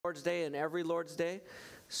Lord's Day and every Lord's Day.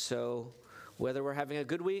 So whether we're having a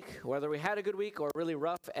good week, whether we had a good week or a really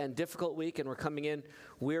rough and difficult week and we're coming in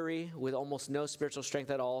weary with almost no spiritual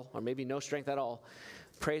strength at all, or maybe no strength at all,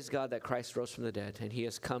 praise God that Christ rose from the dead and he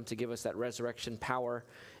has come to give us that resurrection power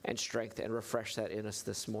and strength and refresh that in us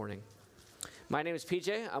this morning. My name is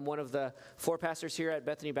PJ. I'm one of the 4 pastors here at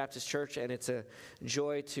Bethany Baptist Church, and it's a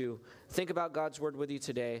joy to think about God's Word with you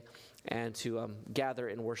today and to gather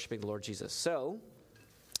in worshiping the Lord Jesus. So,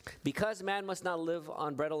 because man must not live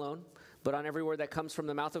on bread alone, but on every word that comes from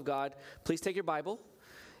the mouth of God, please take your Bible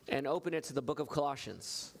and open it to the book of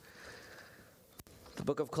Colossians. The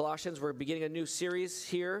book of Colossians, we're beginning a new series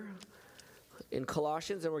here in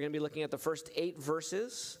Colossians, and we're going to be looking at the first 8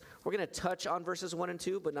 verses. We're going to touch on verses 1 and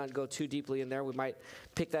 2, but not go too deeply in there. We might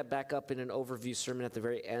pick that back up in an overview sermon at the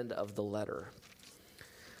very end of the letter.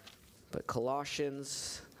 But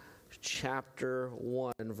Colossians chapter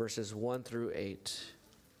 1, verses 1 through 8.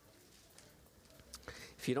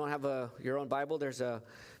 If you don't have your own Bible, there's a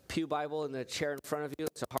pew Bible in the chair in front of you.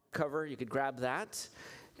 It's a hardcover. You could grab that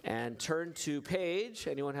and turn to page.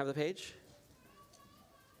 Anyone have the page?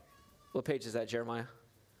 What page is that, Jeremiah?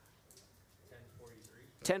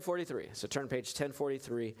 1043. So turn page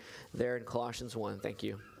 1043 there in Colossians 1. Thank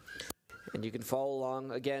you. And you can follow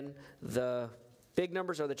along. Again, the big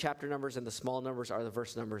numbers are the chapter numbers and the small numbers are the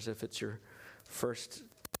verse numbers if it's your first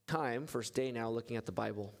day now looking at the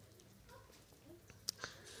Bible.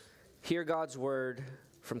 Hear God's word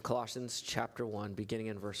from Colossians chapter 1, beginning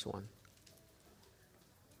in verse 1.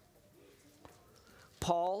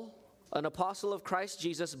 Paul, an apostle of Christ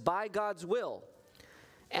Jesus by God's will,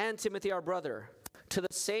 and Timothy our brother, to the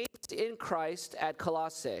saints in Christ at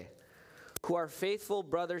Colossae, who are faithful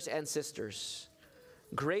brothers and sisters,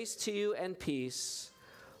 grace to you and peace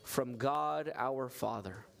from God our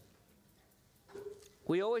Father.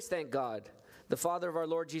 We always thank God, the Father of our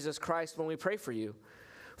Lord Jesus Christ, when we pray for you.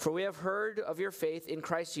 For we have heard of your faith in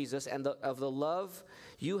Christ Jesus and of the love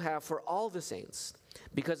you have for all the saints,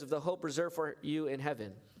 because of the hope reserved for you in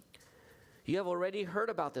heaven. You have already heard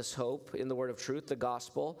about this hope in the word of truth, the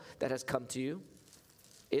gospel that has come to you.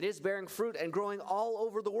 It is bearing fruit and growing all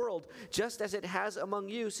over the world, just as it has among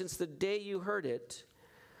you since the day you heard it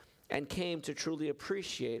and came to truly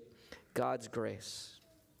appreciate God's grace.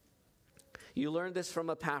 You learned this from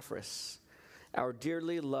Epaphras, our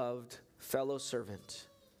dearly loved fellow servant.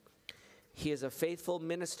 He is a faithful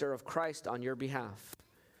minister of Christ on your behalf,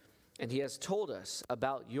 and he has told us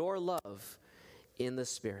about your love in the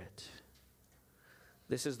Spirit.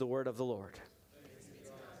 This is the word of the Lord.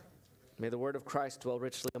 May the word of Christ dwell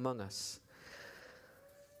richly among us.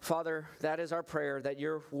 Father, that is our prayer, that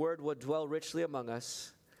your word would dwell richly among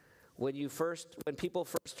us. When people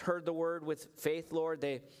first heard the word with faith, Lord,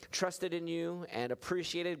 they trusted in you and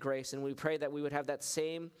appreciated grace, and we pray that we would have that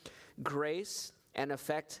same grace and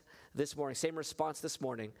effect this morning, same response this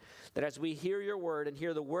morning, that as we hear your word and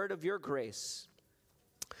hear the word of your grace,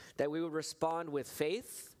 that we would respond with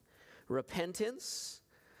faith, repentance,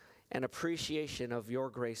 and appreciation of your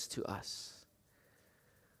grace to us.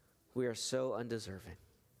 We are so undeserving.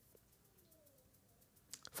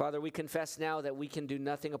 Father, we confess now that we can do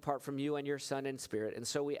nothing apart from you and your Son and Spirit, and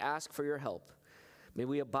so we ask for your help. May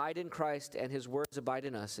we abide in Christ and his words abide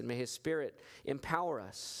in us, and may his Spirit empower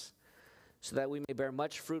us so that we may bear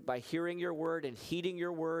much fruit by hearing your word and heeding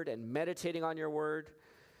your word and meditating on your word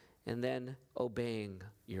and then obeying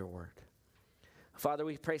your word. Father,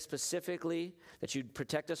 we pray specifically that you'd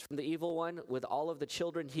protect us from the evil one with all of the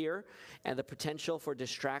children here and the potential for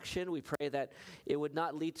distraction. We pray that it would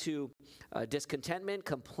not lead to discontentment,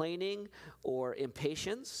 complaining, or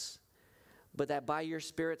impatience, but that by your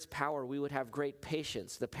Spirit's power we would have great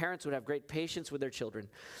patience. The parents would have great patience with their children,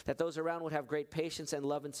 that those around would have great patience and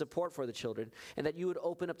love and support for the children, and that you would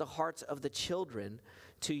open up the hearts of the children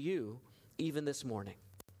to you even this morning.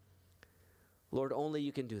 Lord, only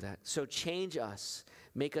you can do that. So change us.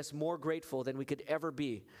 Make us more grateful than we could ever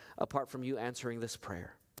be apart from you answering this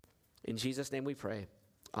prayer. In Jesus' name we pray.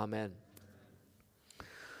 Amen.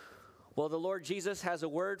 Well, the Lord Jesus has a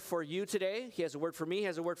word for you today. He has a word for me. He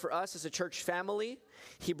has a word for us as a church family.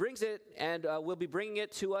 He brings it and will be bringing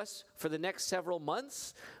it to us for the next several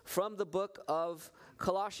months from the book of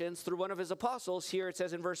Colossians through one of his apostles. Here it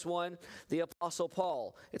says in verse 1, the apostle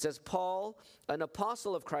Paul. It says, Paul, an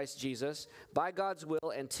apostle of Christ Jesus, by God's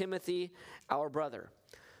will, and Timothy, our brother.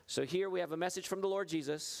 So here we have a message from the Lord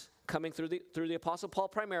Jesus coming through the apostle Paul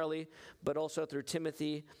primarily, but also through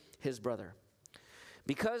Timothy, his brother.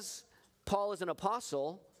 Because Paul is an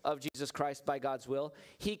apostle of Jesus Christ by God's will,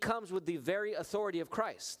 he comes with the very authority of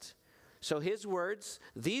Christ. So his words,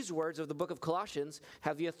 these words of the book of Colossians,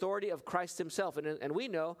 have the authority of Christ himself. And we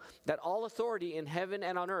know that all authority in heaven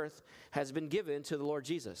and on earth has been given to the Lord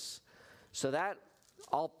Jesus. So that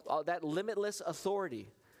that limitless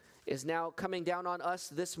authority is now coming down on us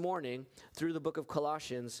this morning through the book of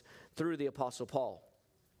Colossians, through the Apostle Paul.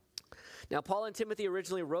 Now, Paul and Timothy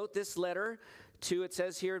originally wrote this letter to, it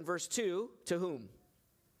says here in verse 2, to whom?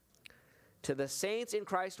 To the saints in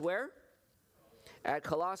Christ, where? At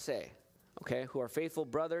Colossae. Okay, who are faithful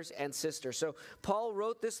brothers and sisters. So Paul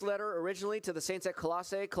wrote this letter originally to the saints at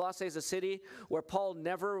Colossae. Colossae is a city where Paul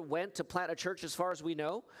never went to plant a church as far as we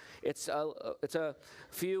know. It's a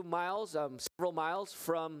few miles, several miles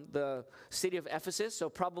from the city of Ephesus. So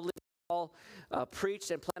probably Paul preached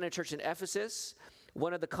and planted a church in Ephesus.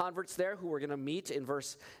 One of the converts there, who we're going to meet in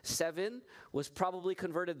verse 7, was probably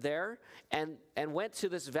converted there and went to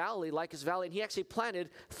this valley, Lycus Valley, and he actually planted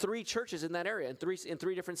 3 churches in that area, in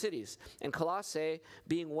three different cities, and Colossae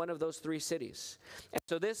being one of those 3 cities. And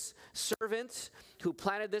so this servant who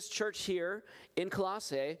planted this church here in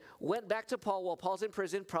Colossae went back to Paul while Paul's in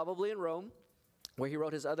prison, probably in Rome, where he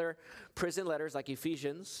wrote his other prison letters like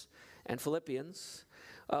Ephesians and Philippians,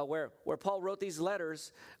 where Paul wrote these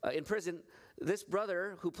letters in prison. This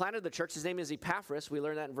brother who planted the church, his name is Epaphras, we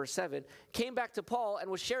learn that in verse 7, came back to Paul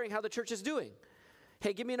and was sharing how the church is doing.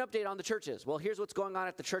 Hey, give me an update on the churches. Well, here's what's going on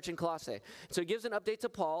at the church in Colossae. So he gives an update to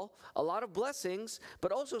Paul, a lot of blessings,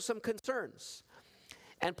 but also some concerns.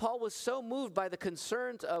 And Paul was so moved by the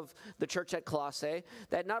concerns of the church at Colossae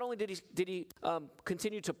that not only did he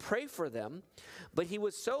continue to pray for them, but he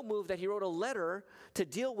was so moved that he wrote a letter to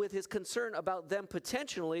deal with his concern about them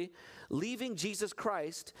potentially leaving Jesus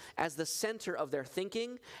Christ as the center of their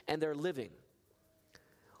thinking and their living.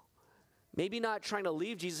 Maybe not trying to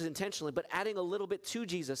leave Jesus intentionally, but adding a little bit to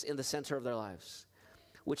Jesus in the center of their lives,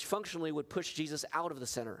 which functionally would push Jesus out of the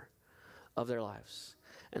center of their lives.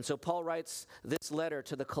 And so Paul writes this letter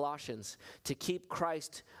to the Colossians to keep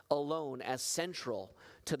Christ alone as central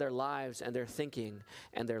to their lives and their thinking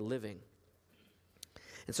and their living.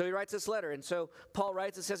 And so he writes this letter. And so Paul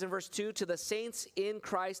writes, it says in verse 2, to the saints in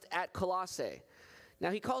Christ at Colossae.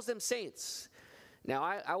 Now he calls them saints. Now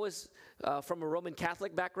I was from a Roman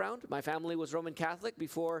Catholic background. My family was Roman Catholic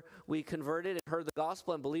before we converted and heard the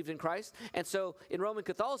gospel and believed in Christ. And so in Roman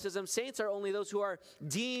Catholicism, saints are only those who are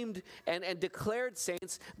deemed and declared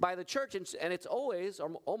saints by the church. And it's always,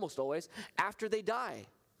 or almost always, after they die,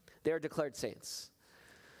 they are declared saints.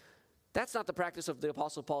 That's not the practice of the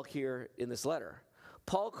Apostle Paul here in this letter.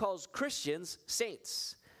 Paul calls Christians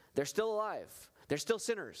saints. They're still alive. They're still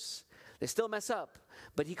sinners. They still mess up,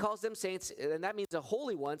 but he calls them saints, and that means a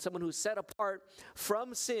holy one, someone who's set apart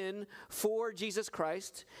from sin for Jesus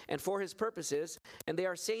Christ and for his purposes, and they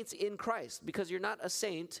are saints in Christ, because you're not a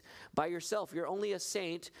saint by yourself. You're only a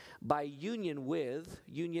saint by union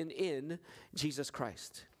in Jesus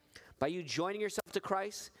Christ. By you joining yourself to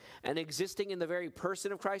Christ and existing in the very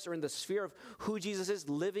person of Christ, or in the sphere of who Jesus is,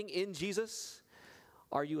 living in Jesus,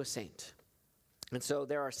 are you a saint? And so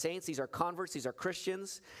there are saints, these are converts, these are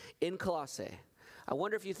Christians in Colossae. I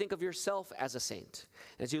wonder if you think of yourself as a saint.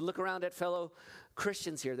 As you look around at fellow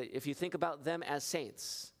Christians here, that if you think about them as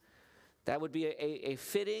saints, that would be a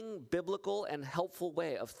fitting, biblical, and helpful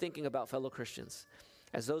way of thinking about fellow Christians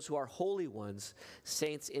as those who are holy ones,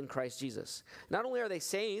 saints in Christ Jesus. Not only are they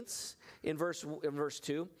saints in verse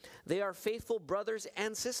 2, they are faithful brothers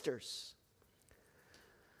and sisters.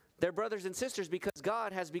 They're brothers and sisters because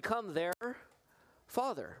God has become their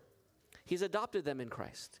Father. He's adopted them in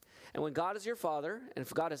Christ. And when God is your Father, and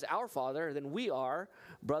if God is our Father, then we are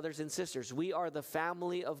brothers and sisters. We are the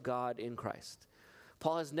family of God in Christ.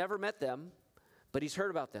 Paul has never met them, but he's heard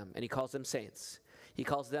about them, and he calls them saints. He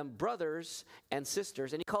calls them brothers and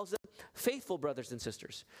sisters, and he calls them faithful brothers and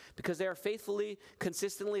sisters, because they are faithfully,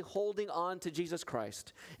 consistently holding on to Jesus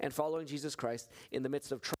Christ and following Jesus Christ in the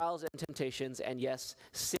midst of trials and temptations and, yes,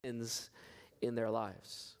 sins in their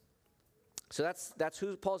lives. So that's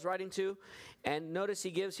who Paul's writing to. And notice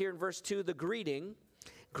he gives here in verse 2 the greeting,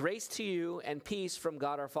 grace to you and peace from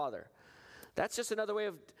God our Father. That's just another way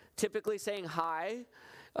of typically saying hi,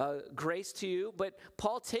 grace to you. But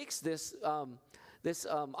Paul takes this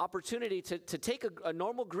opportunity to take a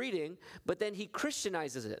normal greeting, but then he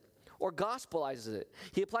Christianizes it or gospelizes it.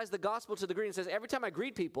 He applies the gospel to the greeting and says, every time I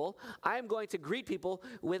greet people, I am going to greet people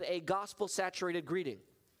with a gospel-saturated greeting.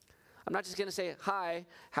 I'm not just going to say, hi,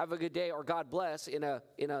 have a good day, or God bless in a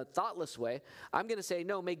thoughtless way. I'm going to say,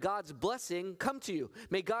 no, may God's blessing come to you.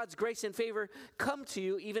 May God's grace and favor come to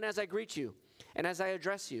you even as I greet you and as I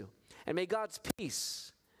address you. And may God's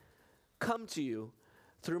peace come to you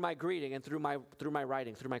through my greeting and through my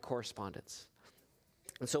writing, through my correspondence.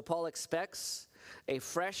 And so Paul expects a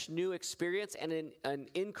fresh new experience and an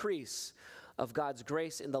increase of God's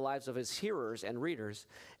grace in the lives of his hearers and readers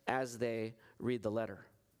as they read the letter.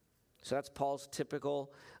 So that's Paul's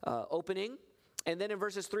typical opening. And then in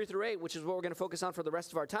verses 3 through 8, which is what we're going to focus on for the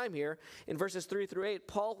rest of our time here, in verses 3 through 8,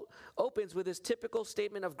 Paul opens with his typical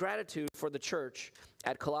statement of gratitude for the church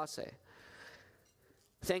at Colossae.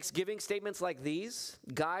 Thanksgiving statements like these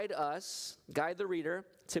guide the reader,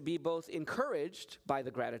 to be both encouraged by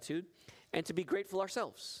the gratitude and to be grateful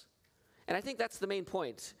ourselves. And I think that's the main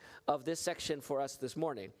point of this section for us this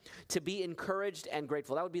morning, to be encouraged and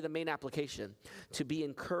grateful. That would be the main application, to be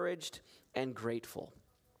encouraged and grateful.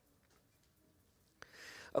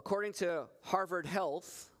 According to Harvard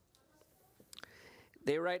Health,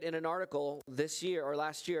 they write in an article this year or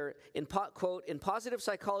last year, quote, in positive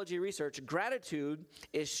psychology research, gratitude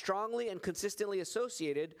is strongly and consistently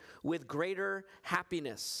associated with greater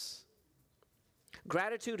happiness.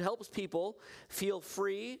 Gratitude helps people feel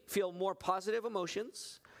free, feel more positive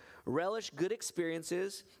emotions, relish good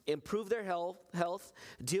experiences, improve their health,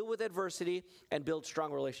 deal with adversity, and build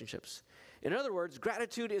strong relationships. In other words,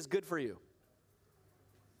 gratitude is good for you.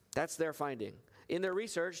 That's their finding. In their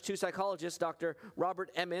research, two psychologists, Dr.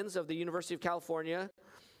 Robert Emmons of the University of California,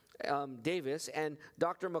 Davis, and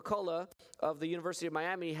Dr. McCullough of the University of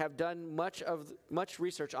Miami have done much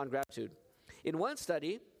research on gratitude. In one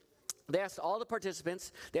study, they asked all the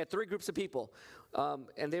participants, they had 3 groups of people,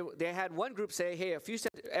 and they had one group say, hey,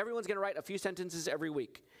 everyone's going to write a few sentences every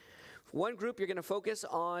week. One group, you're going to focus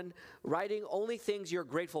on writing only things you're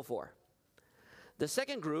grateful for. The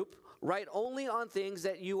second group, write only on things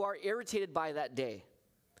that you are irritated by that day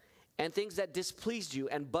and things that displeased you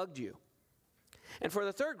and bugged you. And for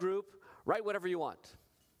the third group, write whatever you want.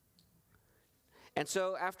 And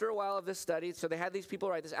so after a while of this study, so they had these people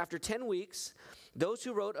write this. After 10 weeks, those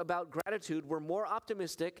who wrote about gratitude were more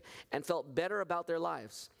optimistic and felt better about their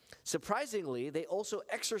lives. Surprisingly, they also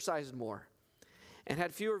exercised more and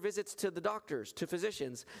had fewer visits to the doctors, to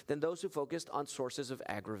physicians, than those who focused on sources of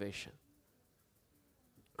aggravation.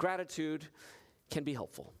 Gratitude can be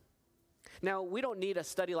helpful. Now, we don't need a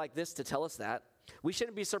study like this to tell us that. We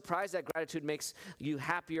shouldn't be surprised that gratitude makes you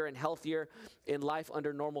happier and healthier in life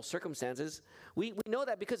under normal circumstances. We know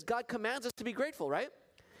that because God commands us to be grateful, right?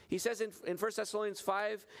 He says in 1 Thessalonians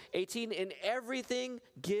 5:18, in everything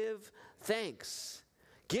give thanks.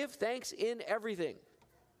 Give thanks in everything.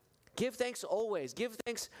 Give thanks always. Give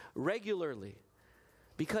thanks regularly.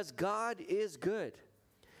 Because God is good.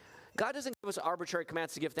 God doesn't give us arbitrary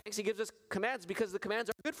commands to give thanks. He gives us commands because the commands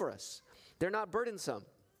are good for us. They're not burdensome.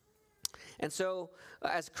 And so,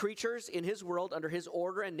 as creatures in his world, under his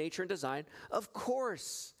order and nature and design, of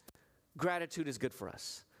course, gratitude is good for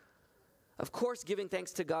us. Of course, giving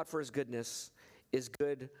thanks to God for his goodness is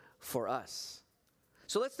good for us.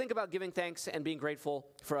 So let's think about giving thanks and being grateful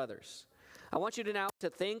for others. I want you to now to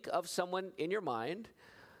think of someone in your mind,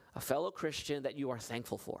 a fellow Christian that you are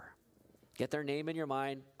thankful for. Get their name in your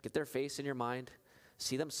mind. Get their face in your mind.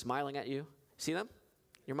 See them smiling at you. See them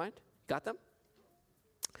in your mind? Got them?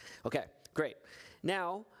 Okay, great.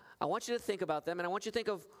 Now, I want you to think about them, and I want you to think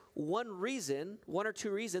of one or two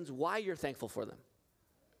reasons why you're thankful for them.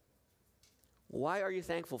 Why are you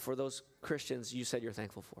thankful for those Christians you said you're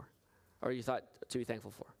thankful for, or you thought to be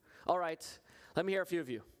thankful for? All right, let me hear a few of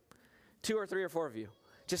you. 2 or 3 or 4 of you.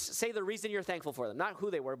 Just say the reason you're thankful for them. Not who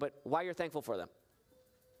they were, but why you're thankful for them.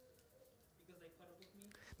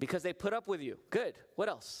 Because they put up with you. Good. What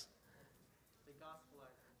else?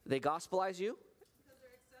 They gospelize you. Because they're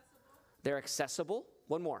accessible. They're accessible.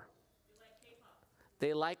 One more.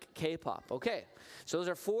 They like K-pop. Okay. So those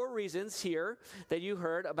are 4 reasons here that you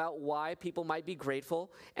heard about why people might be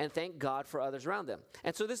grateful and thank God for others around them.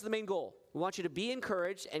 And so this is the main goal. We want you to be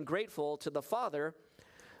encouraged and grateful to the Father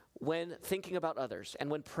when thinking about others and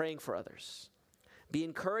when praying for others. Be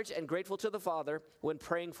encouraged and grateful to the Father when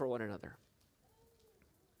praying for one another.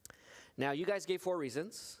 Now, you guys gave 4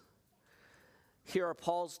 reasons. Here are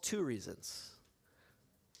Paul's 2 reasons.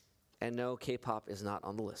 And no, K-pop is not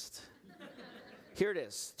on the list. Here it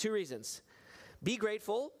is, 2 reasons. Be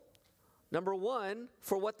grateful, number 1,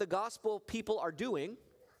 for what the gospel people are doing.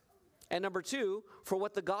 And number 2, for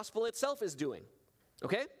what the gospel itself is doing.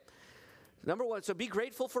 Okay? Number 1, so be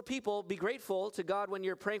grateful for people. Be grateful to God when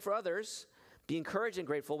you're praying for others. Be encouraged and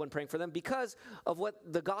grateful when praying for them because of what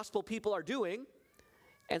the gospel people are doing.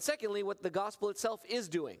 And secondly, what the gospel itself is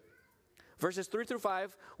doing. Verses 3 through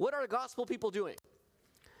 5, what are the gospel people doing?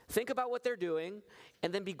 Think about what they're doing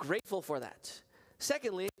and then be grateful for that.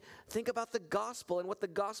 Secondly, think about the gospel and what the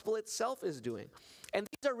gospel itself is doing. And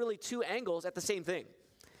these are really 2 angles at the same thing.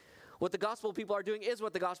 What the gospel people are doing is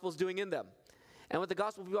what the gospel is doing in them. And what the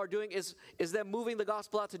gospel people are doing is them moving the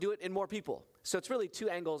gospel out to do it in more people. So it's really two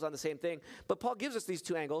angles on the same thing. But Paul gives us these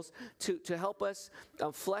two angles to help us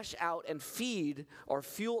flesh out and feed or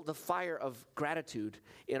fuel the fire of gratitude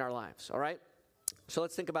in our lives, all right? So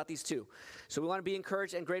let's think about these two. So we want to be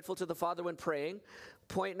encouraged and grateful to the Father when praying.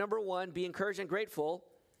 Point number one, be encouraged and grateful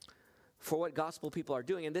for what gospel people are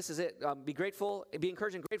doing. And this is it. Be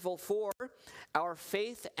encouraged and grateful for our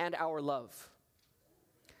faith and our love.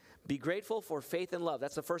 Be grateful for faith and love.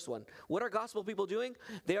 That's the first one. What are gospel people doing?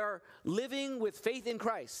 They are living with faith in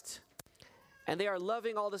Christ. And they are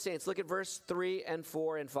loving all the saints. Look at verse 3 and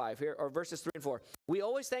 4 and 5 here, or verses 3 and 4. We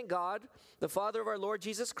always thank God, the Father of our Lord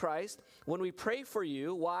Jesus Christ, when we pray for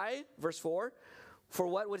you. Why? Verse 4. For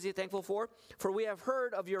what? What is he thankful for? For we have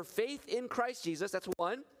heard of your faith in Christ Jesus. That's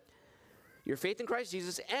one. Your faith in Christ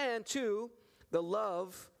Jesus. And two, the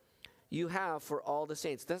love you have for all the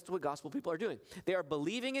saints. That's what gospel people are doing. They are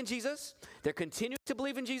believing in Jesus. They're continuing to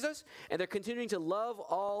believe in Jesus. And they're continuing to love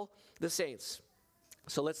all the saints.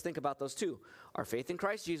 So let's think about those two. Our faith in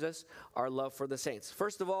Christ Jesus, our love for the saints.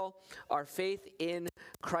 First of all, our faith in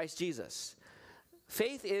Christ Jesus.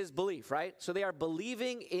 Faith is belief, right? So they are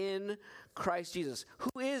believing in Christ Jesus.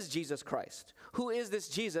 Who is Jesus Christ? Who is this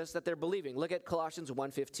Jesus that they're believing? Look at Colossians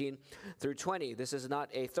 1:15 through 20. This is not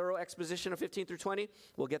a thorough exposition of 15 through 20.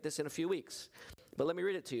 We'll get this in a few weeks. But let me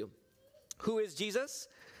read it to you. Who is Jesus?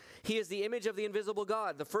 He is the image of the invisible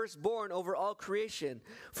God, the firstborn over all creation.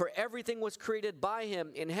 For everything was created by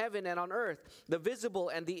him in heaven and on earth, the visible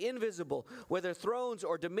and the invisible, whether thrones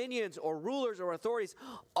or dominions or rulers or authorities.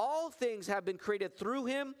 All things have been created through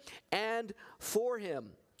him and for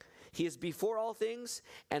him. He is before all things,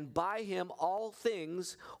 and by him all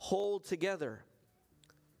things hold together.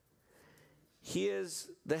 He is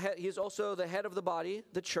also the head of the body,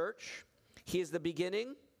 the church. He is the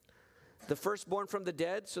beginning, the firstborn from the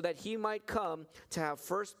dead, so that he might come to have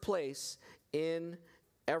first place in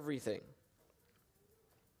everything.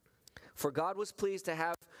 For God was pleased to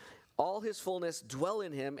have all his fullness dwell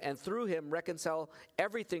in him, and through him reconcile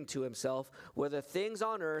everything to himself, whether things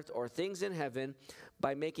on earth or things in heaven,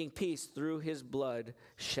 by making peace through his blood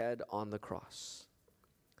shed on the cross.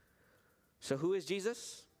 So who is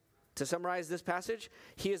Jesus? To summarize this passage,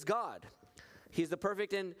 he is God. He is the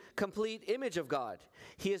perfect and complete image of God.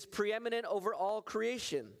 He is preeminent over all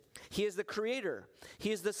creation. He is the creator.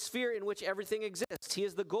 He is the sphere in which everything exists. He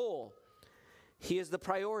is the goal. He is the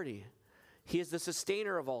priority. He is the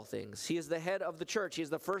sustainer of all things. He is the head of the church. He is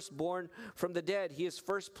the firstborn from the dead. He is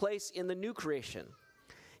first place in the new creation.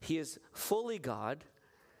 He is fully God.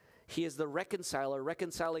 He is the reconciler,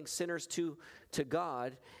 reconciling sinners to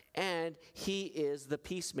God. And he is the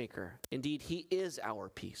peacemaker. Indeed, he is our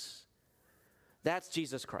peace. That's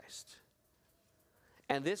Jesus Christ.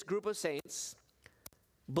 And this group of saints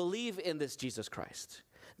believe in this Jesus Christ.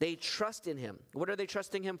 They trust in him. What are they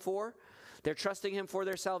trusting him for? They're trusting him for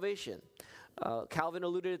their salvation. Calvin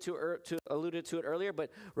alluded to it earlier, but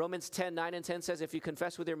Romans 10:9 and 10 says, if you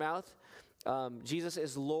confess with your mouth Jesus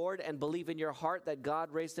is Lord and believe in your heart that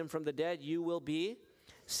God raised him from the dead, you will be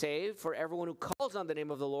saved. For everyone who calls on the name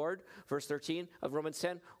of the Lord, verse 13 of Romans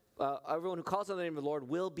 10, everyone who calls on the name of the Lord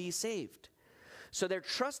will be saved. So they're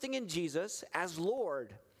trusting in Jesus as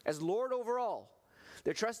Lord over all.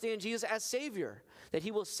 They're trusting in Jesus as Savior, that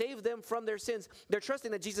he will save them from their sins. They're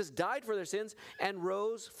trusting that Jesus died for their sins and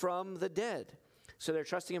rose from the dead. So they're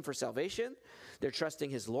trusting him for salvation. They're trusting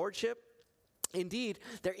his lordship. Indeed,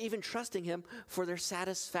 they're even trusting him for their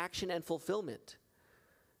satisfaction and fulfillment.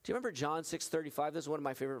 Do you remember John 6:35? This is one of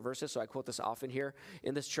my favorite verses, so I quote this often here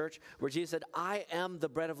in this church, where Jesus said, I am the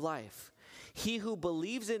bread of life. He who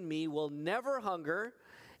believes in me will never hunger,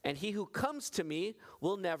 and he who comes to me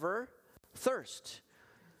will never thirst.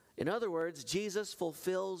 In other words, Jesus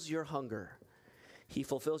fulfills your hunger. He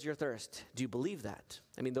fulfills your thirst. Do you believe that?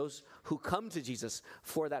 I mean, those who come to Jesus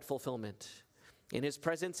for that fulfillment. In his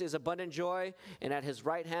presence is abundant joy, and at his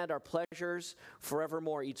right hand are pleasures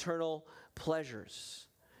forevermore, eternal pleasures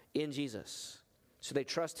in Jesus. So they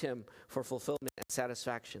trust him for fulfillment and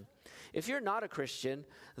satisfaction. If you're not a Christian,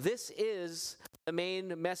 this is the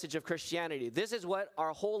main message of Christianity. This is what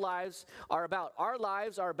our whole lives are about. Our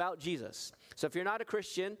lives are about Jesus. So if you're not a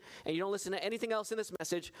Christian and you don't listen to anything else in this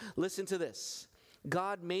message, listen to this.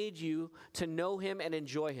 God made you to know him and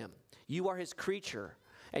enjoy him. You are his creature,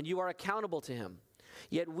 and you are accountable to him.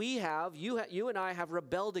 Yet you and I have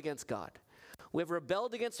rebelled against God. We have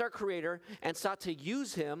rebelled against our Creator and sought to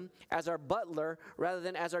use him as our butler rather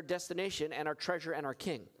than as our destination and our treasure and our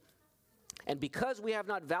king. And because we have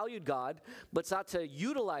not valued God, but sought to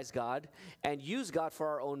utilize God and use God for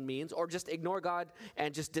our own means, or just ignore God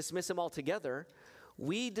and just dismiss him altogether,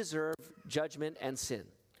 We deserve judgment and sin.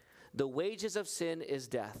 The wages of sin is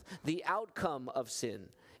death. The outcome of sin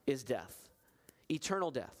is death, eternal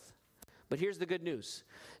death. But here's the good news.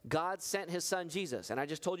 God sent his son Jesus, and I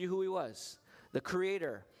just told you who he was. The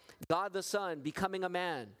Creator, God the Son, becoming a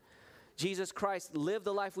man. Jesus Christ lived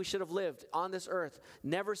the life we should have lived on this earth,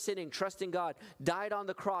 never sinning, trusting God, died on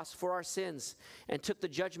the cross for our sins, and took the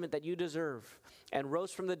judgment that you deserve, and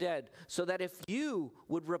rose from the dead, so that if you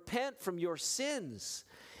would repent from your sins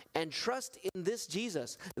and trust in this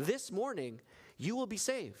Jesus this morning, you will be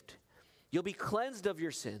saved. You'll be cleansed of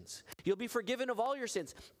your sins. You'll be forgiven of all your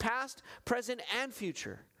sins, past, present, and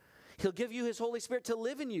future. He'll give you his Holy Spirit to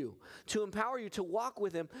live in you, to empower you to walk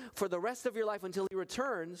with him for the rest of your life until he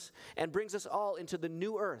returns and brings us all into the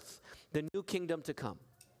new earth, the new kingdom to come.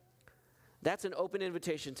 That's an open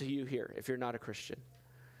invitation to you here if you're not a Christian.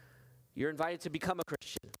 You're invited to become a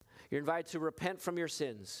Christian. You're invited to repent from your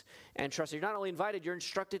sins and trust. You're not only invited, you're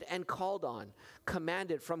instructed and called on,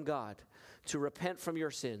 commanded from God to repent from your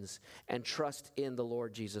sins and trust in the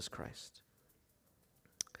Lord Jesus Christ.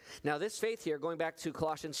 Now, this faith here, going back to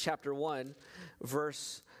Colossians chapter 1,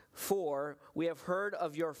 verse 4, we have heard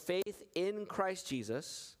of your faith in Christ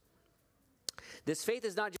Jesus. This faith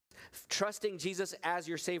is not just trusting Jesus as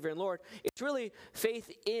your Savior and Lord. It's really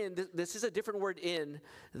faith in. This is a different word in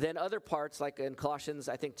than other parts, like in Colossians,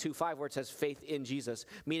 I think 2:5, where it says faith in Jesus,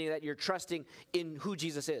 meaning that you're trusting in who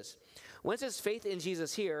Jesus is. When it says faith in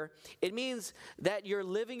Jesus here, it means that you're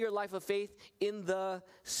living your life of faith in the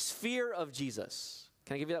sphere of Jesus.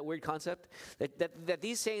 Can I give you that weird concept? That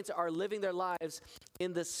these saints are living their lives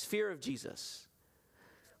in the sphere of Jesus.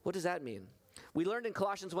 What does that mean? We learned in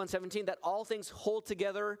Colossians 1:17 that all things hold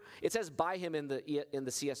together. It says by him in the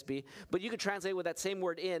CSB, but you could translate with that same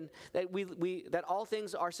word in, that that all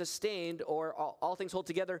things are sustained, or all things hold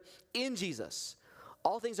together in Jesus.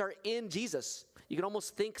 All things are in Jesus. You can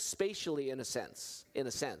almost think spatially in a sense.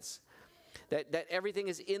 That everything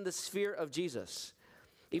is in the sphere of Jesus.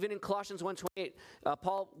 Even in Colossians 1:28,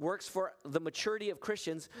 Paul works for the maturity of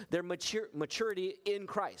Christians, their maturity in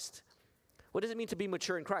Christ. What does it mean to be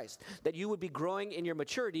mature in Christ? That you would be growing in your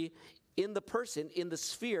maturity in the person, in the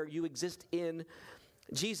sphere you exist in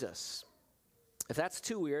Jesus. If that's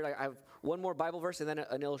too weird, I have one more Bible verse and then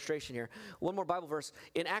an illustration here. One more Bible verse.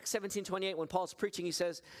 In Acts 17:28, when Paul's preaching, he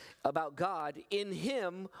says about God, in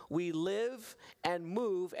him we live and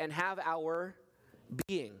move and have our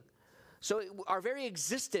being. So our very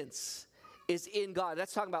existence is in God.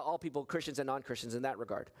 That's talking about all people, Christians and non-Christians in that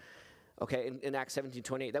regard. Okay, in Acts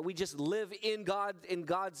 17:28, that we just live in God, in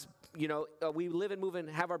God's, we live and move and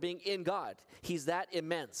have our being in God. He's that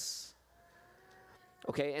immense.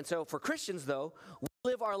 Okay, and so for Christians, though, we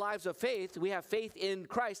live our lives of faith. We have faith in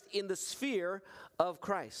Christ in the sphere of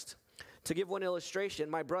Christ. To give one illustration,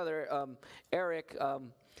 my brother, Eric,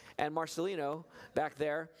 and Marcelino back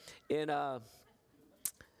there in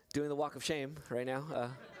doing the walk of shame right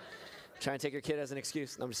now. Trying to take your kid as an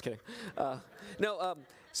excuse. No, I'm just kidding.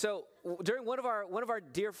 So during one of our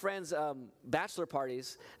dear friends' bachelor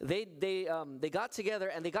parties, they got together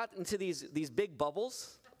and they got into these big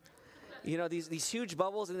bubbles. These huge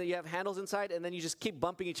bubbles, and then you have handles inside, and then you just keep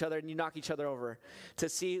bumping each other and you knock each other over to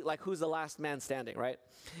see like who's the last man standing, right?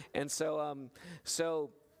 And so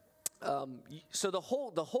the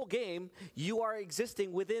whole game, you are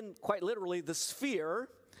existing within quite literally the sphere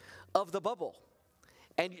of the bubble,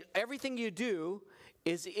 and everything you do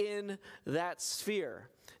is in that sphere.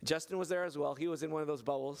 Justin was there as well. He was in one of those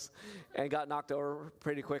bubbles and got knocked over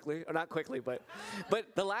pretty quickly. Or not quickly, but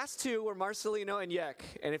the last two were Marcelino and Yek.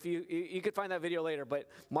 And if you could find that video later, but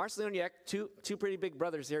Marcelino and Yek, two pretty big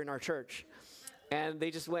brothers here in our church. And they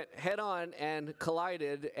just went head on and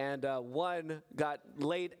collided, and one got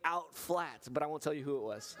laid out flat, but I won't tell you who it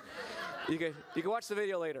was. You can watch the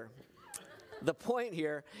video later. The point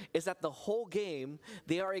here is that the whole game,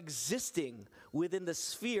 they are existing within the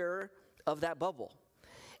sphere of that bubble.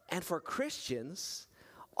 And for Christians,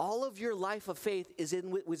 all of your life of faith is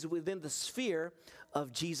within the sphere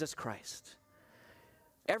of Jesus Christ.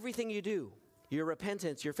 Everything you do, your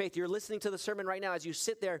repentance, your faith, you're listening to the sermon right now. As you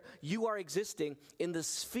sit there, you are existing in the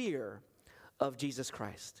sphere of Jesus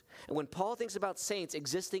Christ. And when Paul thinks about saints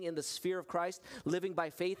existing in the sphere of Christ, living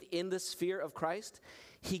by faith in the sphere of Christ,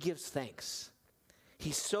 he gives thanks.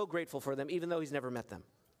 He's so grateful for them, even though he's never met them.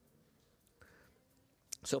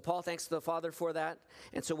 So Paul thanks the Father for that.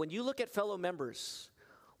 And so when you look at fellow members,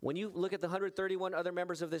 when you look at the 131 other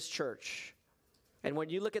members of this church, and when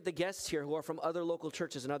you look at the guests here who are from other local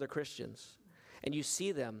churches and other Christians, and you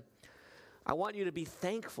see them, I want you to be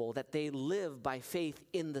thankful that they live by faith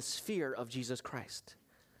in the sphere of Jesus Christ,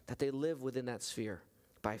 that they live within that sphere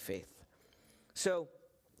by faith. So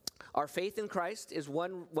our faith in Christ is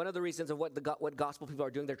one of the reasons of what gospel people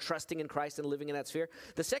are doing. They're trusting in Christ and living in that sphere.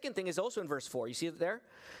 The second thing is also in verse 4. You see it there?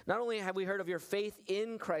 Not only have we heard of your faith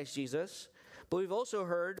in Christ Jesus, but we've also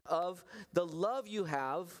heard of the love you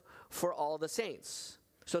have for all the saints.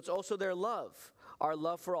 So it's also their love, our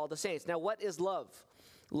love for all the saints. Now, what is love?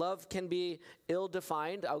 Love can be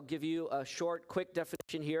ill-defined. I'll give you a short, quick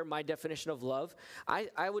definition here, my definition of love.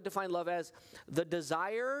 I would define love as the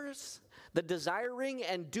desiring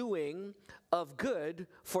and doing of good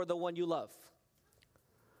for the one you love.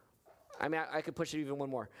 I mean, I could push it even one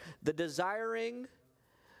more. The desiring,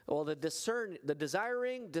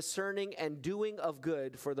 discerning, and doing of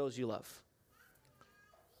good for those you love.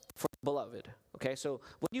 For the beloved. Okay, so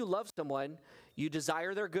when you love someone, you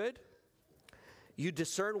desire their good, you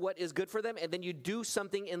discern what is good for them, and then you do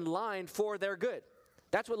something in line for their good.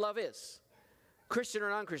 That's what love is. Christian or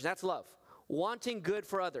non-Christian, that's love. Wanting good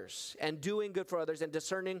for others and doing good for others and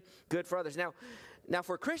discerning good for others. Now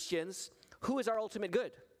for Christians, who is our ultimate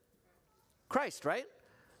good? Christ, right?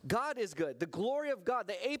 God is good. The glory of God,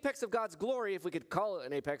 the apex of God's glory, if we could call it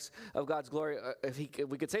an apex of God's glory, if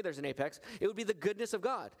we could say there's an apex, it would be the goodness of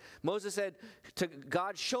God. Moses said to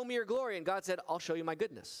God, show me your glory. And God said, I'll show you my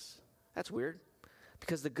goodness. That's weird.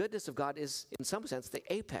 Because the goodness of God is, in some sense, the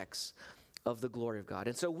apex of the glory of God.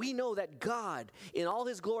 And so we know that God, in all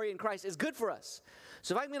his glory in Christ, is good for us.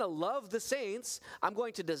 So if I'm going to love the saints, I'm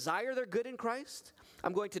going to desire their good in Christ,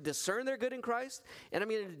 I'm going to discern their good in Christ, and I'm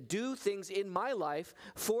going to do things in my life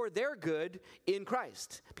for their good in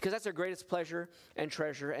Christ, because that's their greatest pleasure and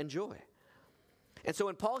treasure and joy. And so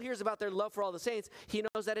when Paul hears about their love for all the saints, he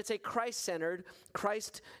knows that it's a Christ-centered,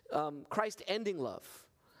 Christ-ending love.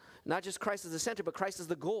 Not just Christ as the center, but Christ as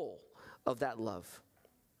the goal of that love.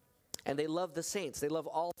 And they love the saints. They love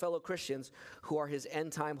all fellow Christians who are his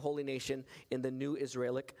end-time holy nation in the new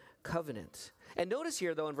Israelic covenant. And notice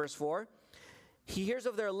here, though, in verse 4, he hears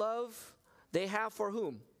of their love they have for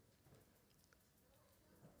whom?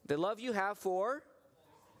 The love you have for,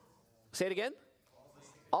 say it again,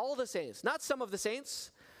 all the saints. Not some of the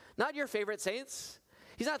saints, not your favorite saints.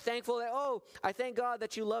 He's not thankful that, oh, I thank God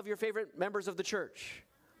that you love your favorite members of the church.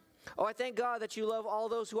 Oh, I thank God that you love all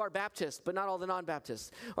those who are Baptist, but not all the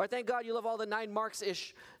non-Baptists. Or I thank God you love all the 9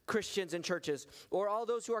 Marks-ish Christians and churches. Or all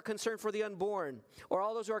those who are concerned for the unborn. Or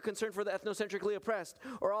all those who are concerned for the ethnocentrically oppressed.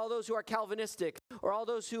 Or all those who are Calvinistic. Or all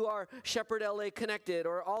those who are Shepherd LA connected.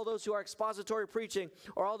 Or all those who are expository preaching.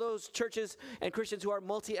 Or all those churches and Christians who are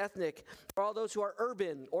multi-ethnic. Or all those who are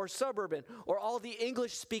urban or suburban. Or all the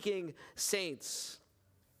English-speaking saints.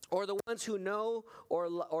 Or the ones who know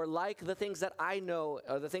or like the things that I know,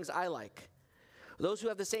 or the things I like. Those who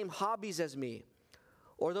have the same hobbies as me.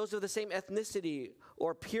 Or those of the same ethnicity,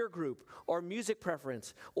 or peer group, or music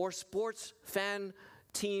preference, or sports fan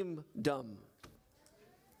team-dom.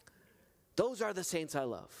 Those are the saints I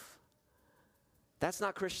love. That's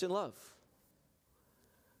not Christian love.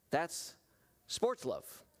 That's sports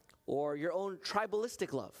love, or your own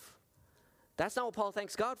tribalistic love. That's not what Paul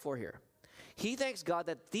thanks God for here. He thanks God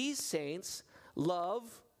that these saints love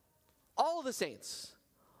all the saints,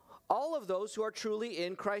 all of those who are truly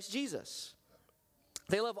in Christ Jesus.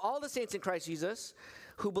 They love all the saints in Christ Jesus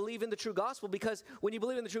who believe in the true gospel, because when you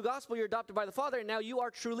believe in the true gospel, you're adopted by the Father, and now you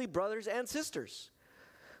are truly brothers and sisters.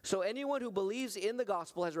 So anyone who believes in the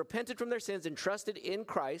gospel has repented from their sins and trusted in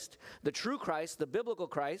Christ, the true Christ, the biblical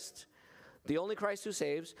Christ, the only Christ who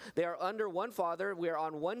saves. They are under one Father. We are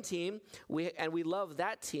on one team, and we love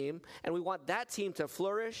that team, and we want that team to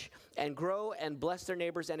flourish and grow and bless their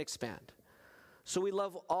neighbors and expand. So we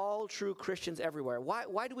love all true Christians everywhere.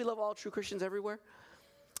 Why do we love all true Christians everywhere?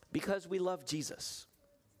 Because we love Jesus.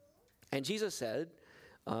 And Jesus said,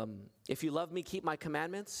 if you love me, keep my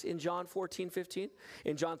commandments, in John 14:15.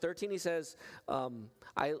 In John 13, he says,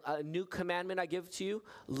 a new commandment I give to you,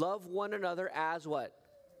 love one another as what?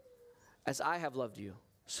 As I have loved you,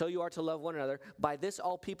 so you are to love one another. By this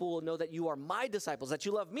all people will know that you are my disciples, that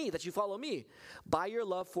you love me, that you follow me, by your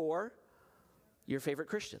love for your favorite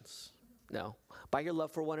Christians. No, by your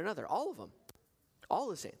love for one another, all of them, all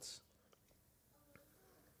the saints.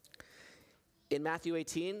 In Matthew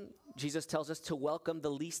 18, Jesus tells us to welcome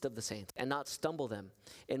the least of the saints and not stumble them.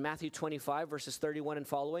 In Matthew 25, verses 31 and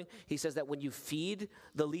following, he says that when you feed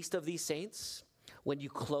the least of these saints, when you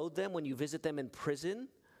clothe them, when you visit them in prison,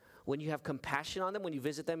 when you have compassion on them, when you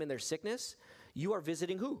visit them in their sickness, you are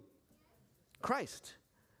visiting who? Christ.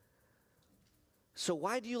 So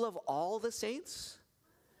why do you love all the saints?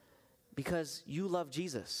 Because you love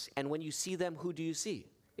Jesus. And when you see them, who do you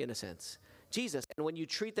see, in a sense? Jesus. And when you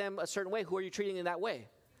treat them a certain way, who are you treating in that way?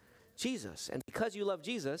 Jesus. And because you love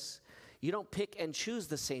Jesus, you don't pick and choose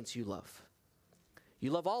the saints you love.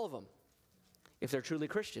 You love all of them if they're truly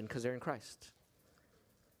Christian because they're in Christ.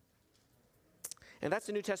 And that's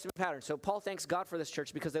the New Testament pattern. So Paul thanks God for this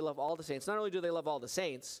church because they love all the saints. Not only do they love all the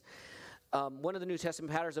saints, one of the New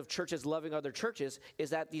Testament patterns of churches loving other churches is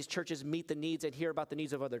that these churches meet the needs and hear about the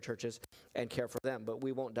needs of other churches and care for them. But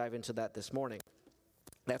we won't dive into that this morning.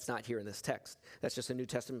 That's not here in this text. That's just a New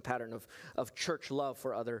Testament pattern of church love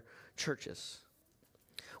for other churches.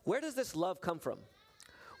 Where does this love come from?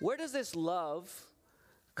 Where does this love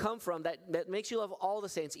come from that makes you love all the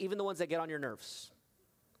saints, even the ones that get on your nerves?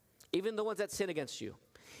 Even the ones that sin against you.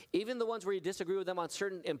 Even the ones where you disagree with them on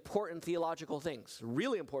certain important theological things,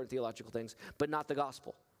 really important theological things, but not the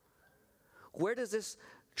gospel. Where does this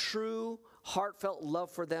true, heartfelt love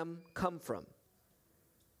for them come from?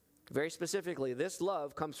 Very specifically, this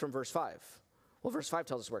love comes from verse 5. Well, verse 5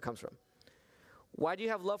 tells us where it comes from. Why do you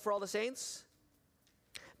have love for all the saints?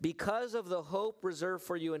 Because of the hope reserved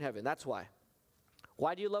for you in heaven. That's why.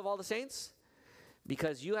 Why do you love all the saints?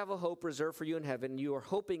 Because you have a hope reserved for you in heaven. You are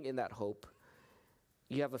hoping in that hope.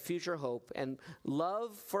 You have a future hope. And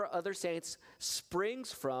love for other saints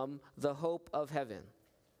springs from the hope of heaven.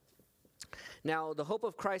 Now, the hope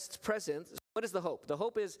of Christ's presence, what is the hope? The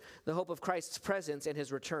hope is the hope of Christ's presence and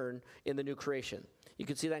his return in the new creation. You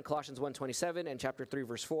can see that in Colossians 1:27 and chapter 3,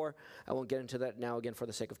 verse 4. I won't get into that now again for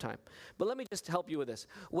the sake of time. But let me just help you with this.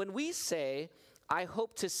 When we say, I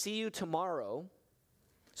hope to see you tomorrow,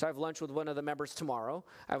 so I have lunch with one of the members tomorrow.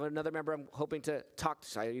 I have another member I'm hoping to talk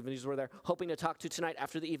to, I even use the word there, hoping to talk to tonight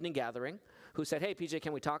after the evening gathering, who said, hey, PJ,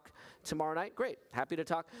 can we talk tomorrow night? Great, happy to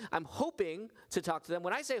talk. I'm hoping to talk to them.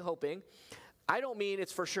 When I say hoping, I don't mean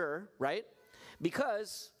it's for sure, right?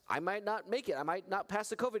 Because I might not make it. I might not pass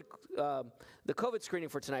the COVID screening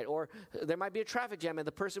for tonight, or there might be a traffic jam and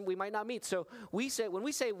the person we might not meet. So when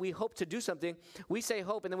we say we hope to do something, we say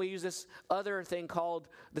hope, and then we use this other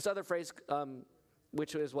phrase,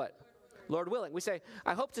 which is what? Lord willing. We say,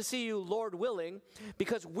 I hope to see you, Lord willing,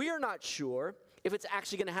 because we're not sure if it's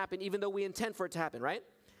actually going to happen, even though we intend for it to happen, right?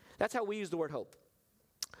 That's how we use the word hope.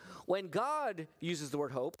 When God uses the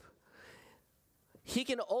word hope, he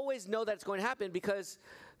can always know that it's going to happen because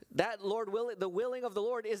that Lord willing, the willing of the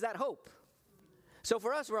Lord is that hope. So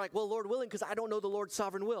for us, we're like, well, Lord willing, because I don't know the Lord's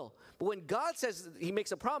sovereign will. But when God says, he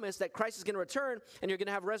makes a promise that Christ is going to return and you're going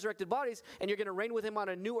to have resurrected bodies and you're going to reign with him on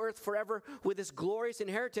a new earth forever with this glorious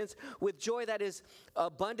inheritance with joy that is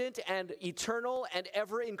abundant and eternal and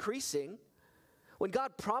ever increasing. When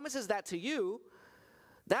God promises that to you,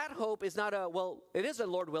 that hope is not it is a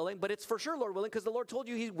Lord willing, but it's for sure Lord willing because the Lord told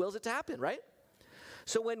you he wills it to happen, right?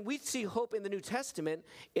 So when we see hope in the New Testament,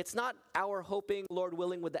 it's not our hoping, Lord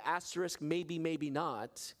willing, with the asterisk, maybe, maybe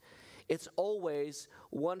not. It's always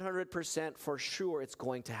 100% for sure it's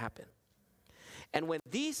going to happen. And when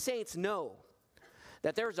these saints know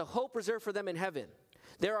that there is a hope reserved for them in heaven,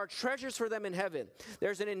 there are treasures for them in heaven,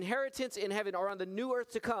 there's an inheritance in heaven or on the new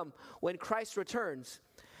earth to come when Christ returns,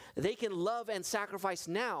 they can love and sacrifice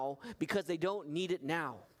now because they don't need it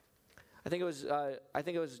now. I think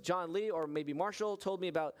it was John Lee or maybe Marshall told me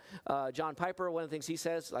about John Piper. One of the things he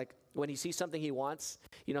says, like when he sees something he wants,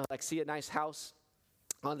 like see a nice house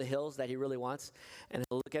on the hills that he really wants, and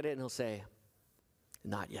he'll look at it and he'll say,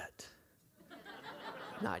 not yet.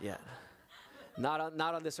 Not yet. Not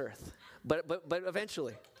on this earth. But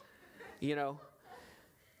eventually,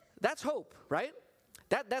 That's hope, right?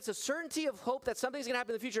 That's a certainty of hope that something's going to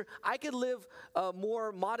happen in the future. I could live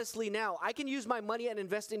more modestly now. I can use my money and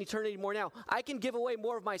invest in eternity more now. I can give away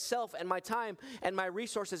more of myself and my time and my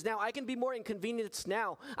resources now. I can be more inconvenienced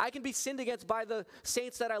now. I can be sinned against by the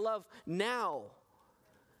saints that I love now.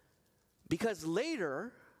 Because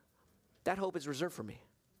later, that hope is reserved for me.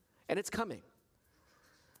 And it's coming.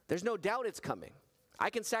 There's no doubt it's coming. I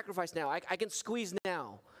can sacrifice now. I can squeeze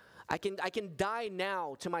now. I can die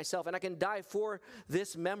now to myself, and I can die for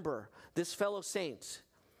this member, this fellow saint,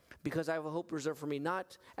 because I have a hope reserved for me,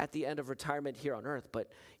 not at the end of retirement here on earth, but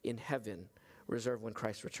in heaven, reserved when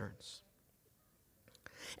Christ returns.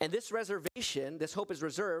 And this reservation, this hope is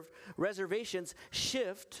reserved, reservations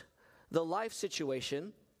shift the life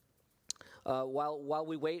situation while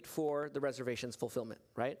we wait for the reservation's fulfillment,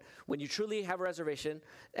 right? When you truly have a reservation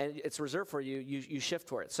and it's reserved for you, you shift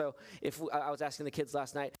for it. So I was asking the kids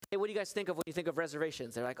last night, hey, what do you guys think of when you think of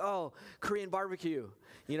reservations? They're like, oh, Korean barbecue.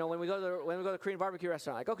 When we go to the Korean barbecue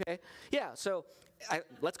restaurant, like, okay, yeah. So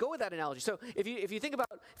let's go with that analogy. So if you think about,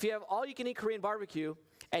 if you have all you can eat Korean barbecue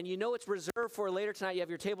and you know it's reserved for later tonight, you have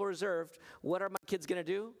your table reserved, what are my kids going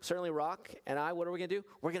to do? Certainly Rock and I, what are we going to do?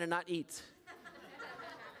 We're going to not eat.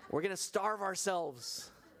 We're going to starve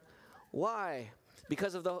ourselves. Why?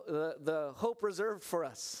 Because of the hope reserved for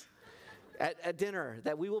us. at dinner,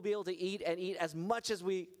 that we will be able to eat and eat as much as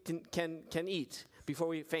we can eat before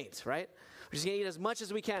we faint, right? We're just going to eat as much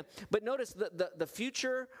as we can. But notice the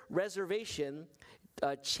future reservation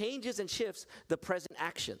changes and shifts the present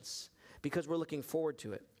actions because we're looking forward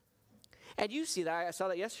to it. And you see that. I saw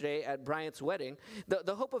that yesterday at Bryant's wedding.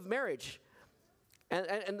 The hope of marriage.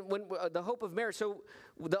 And when the hope of marriage, so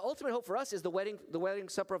the ultimate hope for us is the wedding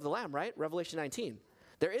supper of the Lamb, right? Revelation 19.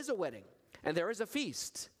 There is a wedding, and there is a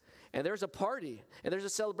feast, and there's a party, and there's a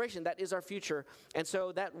celebration. That is our future. And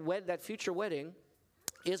so that future wedding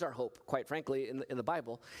is our hope, quite frankly, in the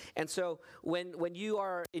Bible. And so when you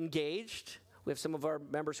are engaged, we have some of our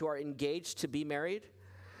members who are engaged to be married.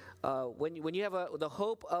 When you have the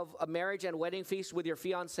hope of a marriage and wedding feast with your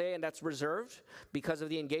fiancé, and that's reserved because of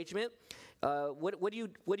the engagement, what do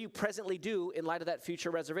you presently do in light of that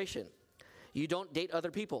future reservation? You don't date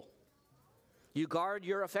other people. You guard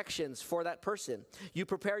your affections for that person. You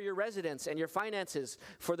prepare your residence and your finances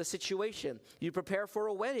for the situation. You prepare for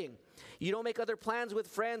a wedding. You don't make other plans with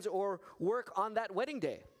friends or work on that wedding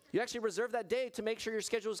day. You actually reserve that day to make sure your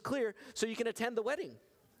schedule is clear so you can attend the wedding,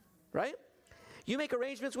 right? You make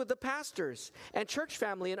arrangements with the pastors and church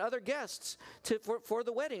family and other guests for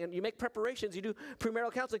the wedding, and you make preparations. You do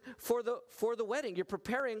premarital counseling for the wedding. You're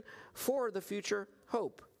preparing for the future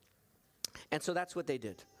hope. And so that's what they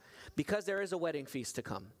did. Because there is a wedding feast to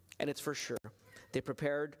come, and it's for sure. They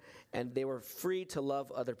prepared, and they were free to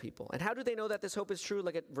love other people. And how do they know that this hope is true?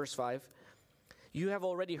 Look at verse 5. You have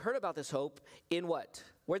already heard about this hope in what?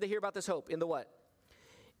 Where'd they hear about this hope? In the what?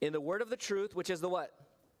 In the word of the truth, which is the what?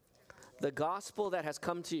 The gospel that has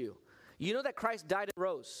come to you. You know that Christ died and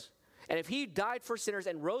rose. And if he died for sinners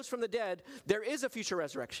and rose from the dead, there is a future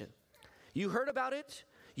resurrection. You heard about it.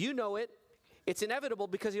 You know it. It's inevitable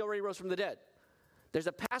because he already rose from the dead. There's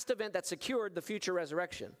a past event that secured the future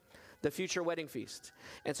resurrection, the future wedding feast.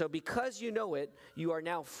 And so because you know it, you are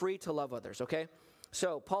now free to love others, okay?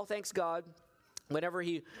 So Paul thanks God whenever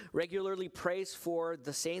he regularly prays for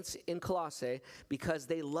the saints in Colossae because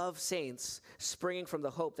they love saints springing from the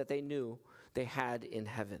hope that they knew they had in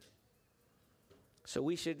heaven. So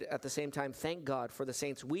we should at the same time thank God for the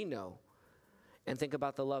saints we know and think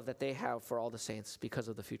about the love that they have for all the saints because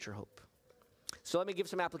of the future hope. So let me give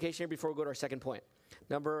some application here before we go to our second point.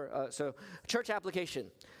 So church application.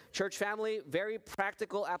 Church family, very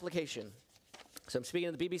practical application. So I'm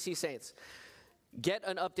speaking to the BBC saints. Get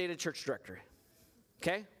an updated church directory.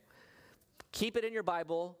 Okay? Keep it in your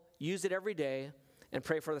Bible, use it every day, and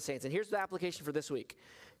pray for the saints. And here's the application for this week.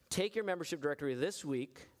 Take your membership directory this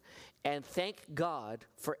week and thank God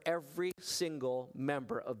for every single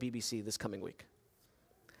member of BBC this coming week.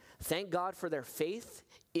 Thank God for their faith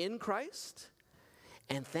in Christ,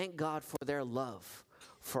 and thank God for their love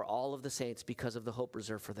for all of the saints because of the hope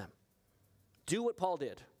reserved for them. Do what Paul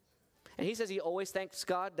did. And he says he always thanks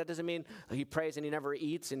God. That doesn't mean he prays and he never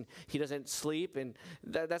eats and he doesn't sleep. And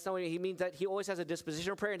that's not what he means. That he always has a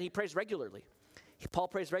disposition of prayer and he prays regularly. Paul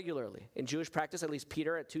prays regularly. In Jewish practice, at least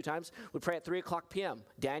Peter at 2 times would pray at 3 o'clock p.m.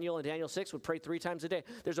 Daniel in Daniel 6 would pray 3 times a day.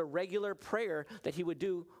 There's a regular prayer that he would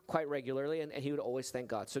do quite regularly, and he would always thank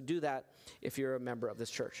God. So do that if you're a member of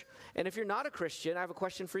this church. And if you're not a Christian, I have a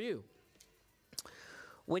question for you.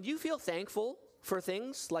 When you feel thankful for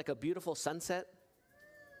things like a beautiful sunset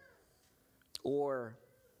or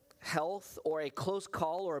health or a close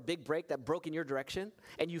call or a big break that broke in your direction,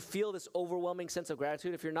 and you feel this overwhelming sense of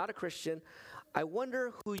gratitude, if you're not a Christian, I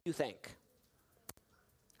wonder who you thank.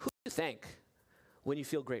 Who do you thank when you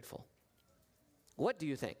feel grateful? What do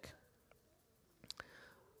you think?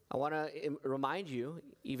 I want to remind you,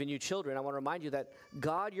 even you children, I want to remind you that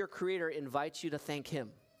God, your Creator, invites you to thank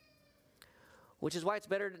Him. Which is why it's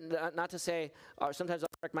better not to say, or sometimes I'll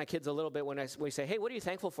correct my kids a little bit when we say, hey, what are you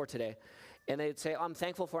thankful for today? And they'd say, I'm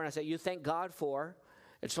thankful for, and I say, you thank God for.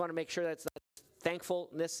 I just want to make sure that's not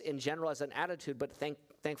thankfulness in general as an attitude, but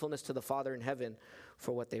thankfulness to the Father in heaven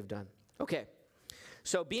for what they've done. Okay,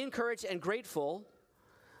 so be encouraged and grateful,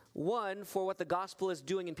 one, for what the gospel is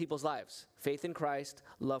doing in people's lives. Faith in Christ,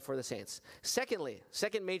 love for the saints. Secondly,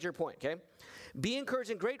 second major point, okay? Be encouraged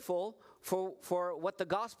and grateful for what the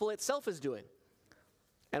gospel itself is doing.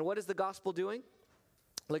 And what is the gospel doing?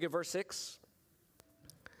 Look at verse 6.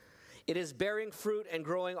 It is bearing fruit and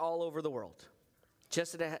growing all over the world,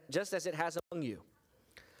 just as it has among you.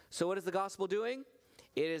 So what is the gospel doing?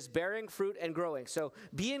 It is bearing fruit and growing. So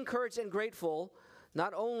be encouraged and grateful,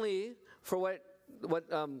 not only for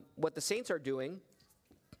what the saints are doing,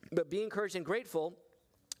 but be encouraged and grateful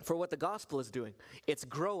for what the gospel is doing. It's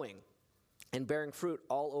growing and bearing fruit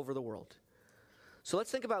all over the world. So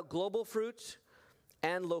let's think about global fruit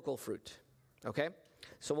and local fruit. Okay?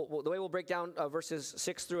 So the way we'll break down verses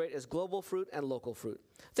 6 through 8 is global fruit and local fruit.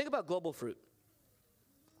 Think about global fruit.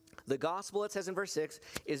 The gospel, it says in verse 6,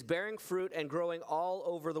 is bearing fruit and growing all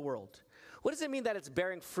over the world. What does it mean that it's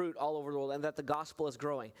bearing fruit all over the world and that the gospel is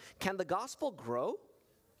growing? Can the gospel grow?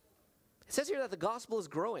 It says here that the gospel is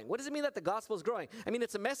growing. What does it mean that the gospel is growing? I mean,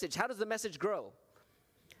 it's a message. How does the message grow?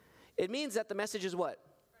 It means that the message is what?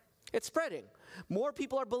 It's spreading. More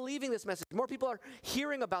people are believing this message. More people are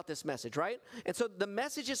hearing about this message, right? And so the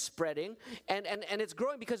message is spreading, and it's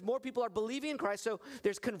growing because more people are believing in Christ. So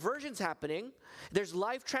there's conversions happening. There's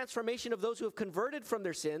life transformation of those who have converted from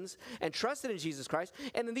their sins and trusted in Jesus Christ.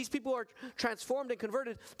 And then these people who are transformed and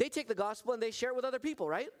converted, they take the gospel and they share it with other people,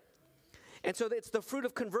 right? And so it's the fruit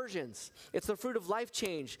of conversions. It's the fruit of life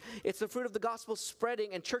change. It's the fruit of the gospel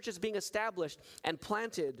spreading and churches being established and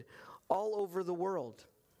planted all over the world.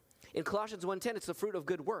 In Colossians 1:10, it's the fruit of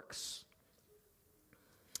good works.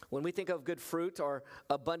 When we think of good fruit or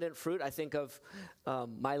abundant fruit, I think of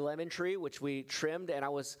my lemon tree, which we trimmed, and I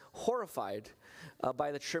was horrified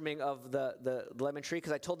by the trimming of the lemon tree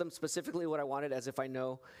because I told them specifically what I wanted, as if I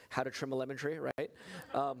know how to trim a lemon tree, right?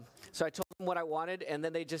 So I told them what I wanted, and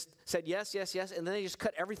then they just said yes, yes, yes, and then they just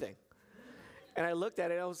cut everything. And I looked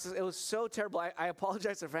at it, and it was so terrible. I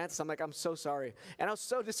apologized to Francis. I'm like, I'm so sorry. And I was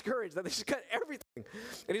so discouraged that they just cut everything.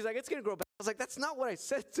 And he's like, it's going to grow back. I was like, that's not what I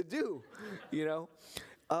said to do, you know?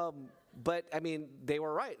 But, I mean, they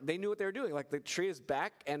were right. They knew what they were doing. Like, the tree is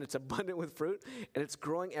back, and it's abundant with fruit, and it's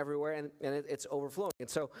growing everywhere, and it's overflowing. And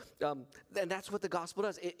so, and that's what the gospel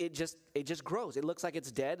does. It just grows. It looks like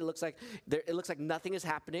it's dead. It looks like nothing is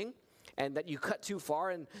happening, and that you cut too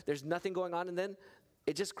far, and there's nothing going on, and then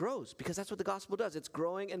it just grows, because that's what the gospel does. It's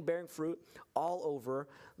growing and bearing fruit all over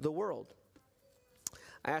the world.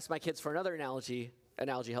 I asked my kids for another analogy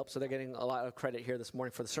help, so they're getting a lot of credit here this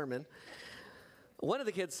morning for the sermon. One of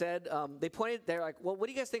the kids said, they're like, well, what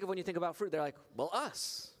do you guys think of when you think about fruit? They're like, well,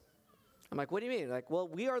 us. I'm like, what do you mean? Like, well,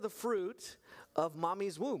 we are the fruit of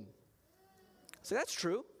mommy's womb. So that's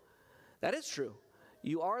true. That is true.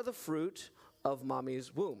 You are the fruit of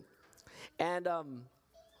mommy's womb. And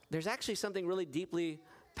there's actually something really deeply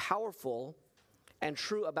powerful and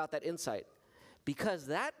true about that insight, because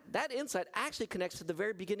that insight actually connects to the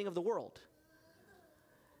very beginning of the world.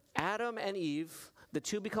 Adam and Eve, the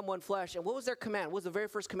two become one flesh, and what was their command? What was the very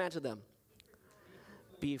first command to them?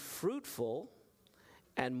 Be fruitful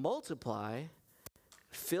and multiply,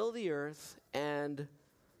 fill the earth and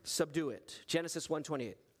subdue it. Genesis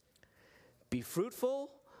 1:28. Be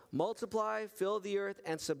fruitful, multiply, fill the earth,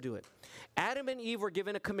 and subdue it. Adam and Eve were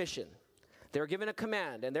given a commission. They were given a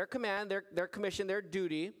command, and their command, their commission, their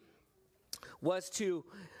duty was to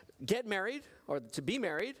get married, or to be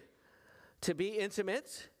married, to be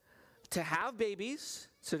intimate, to have babies,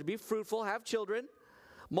 so to be fruitful, have children,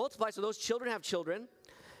 multiply so those children have children,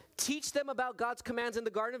 teach them about God's commands in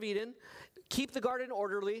the Garden of Eden, keep the garden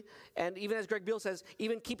orderly, and even as Greg Beale says,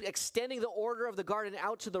 even keep extending the order of the garden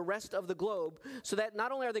out to the rest of the globe, so that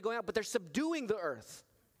not only are they going out, but they're subduing the earth.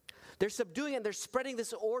 They're subduing and they're spreading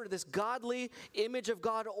this order, this godly image of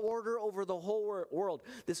God order over the whole world,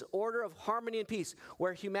 this order of harmony and peace,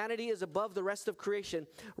 where humanity is above the rest of creation,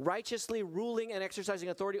 righteously ruling and exercising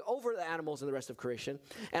authority over the animals and the rest of creation,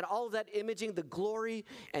 and all of that imaging the glory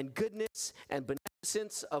and goodness and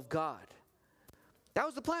beneficence of God. That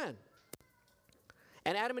was the plan.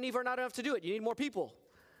 And Adam and Eve are not enough to do it. You need more people.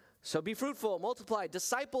 So be fruitful, multiply,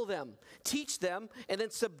 disciple them, teach them, and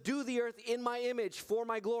then subdue the earth in my image for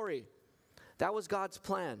my glory. That was God's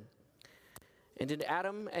plan. And did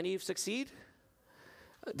Adam and Eve succeed?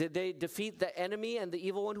 Did they defeat the enemy and the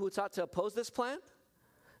evil one who sought to oppose this plan?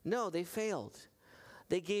 No, they failed.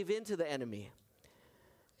 They gave in to the enemy,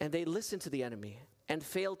 and they listened to the enemy and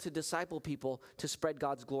failed to disciple people to spread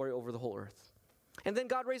God's glory over the whole earth. And then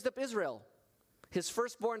God raised up Israel, his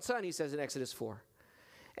firstborn son, he says in Exodus 4.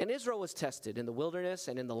 And Israel was tested in the wilderness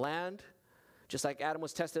and in the land, just like Adam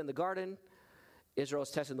was tested in the garden. Israel was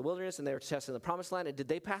tested in the wilderness, and they were tested in the promised land. And did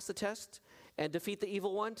they pass the test and defeat the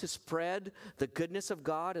evil one to spread the goodness of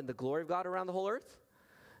God and the glory of God around the whole earth?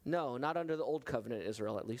 No, not under the old covenant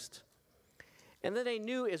Israel, at least. And then a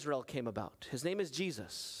new Israel came about. His name is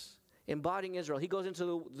Jesus, embodying Israel. He goes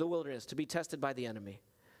into the wilderness to be tested by the enemy.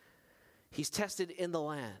 He's tested in the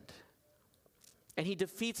land. And he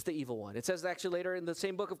defeats the evil one. It says actually later in the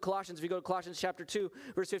same book of Colossians, if you go to Colossians chapter 2,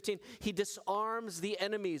 verse 15, he disarms the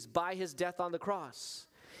enemies by his death on the cross.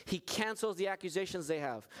 He cancels the accusations they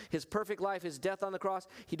have. His perfect life, his death on the cross,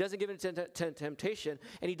 he doesn't give in to temptation,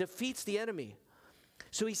 and he defeats the enemy.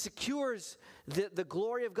 So he secures the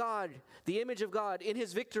glory of God, the image of God in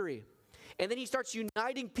his victory. And then he starts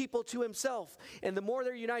uniting people to himself. And the more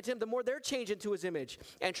they're united to him, the more they're changed into his image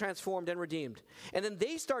and transformed and redeemed. And then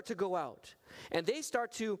they start to go out. And they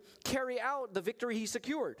start to carry out the victory he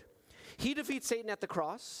secured. He defeats Satan at the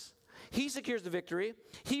cross. He secures the victory.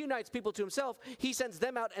 He unites people to himself. He sends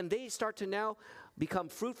them out, and they start to now become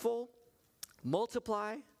fruitful,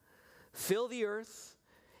 multiply, fill the earth,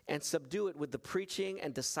 and subdue it with the preaching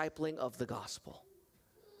and discipling of the gospel.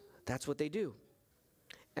 That's what they do.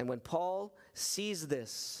 And when Paul sees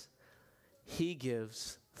this, he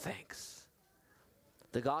gives thanks.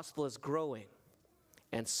 The gospel is growing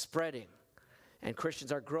and spreading, and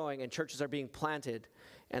Christians are growing, and churches are being planted,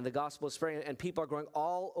 and the gospel is spreading, and people are growing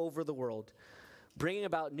all over the world, bringing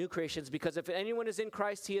about new creations, because if anyone is in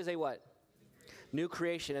Christ, he is a what? New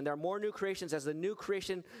creation. And there are more new creations as the new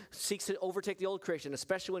creation seeks to overtake the old creation,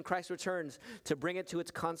 especially when Christ returns to bring it to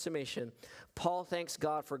its consummation. Paul thanks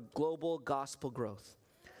God for global gospel growth.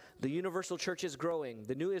 The universal church is growing.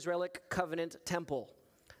 The new Israelic covenant temple,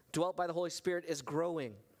 dwelt by the Holy Spirit, is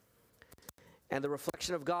growing. And the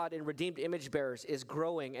reflection of God in redeemed image bearers is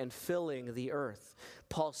growing and filling the earth.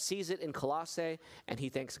 Paul sees it in Colossae, and he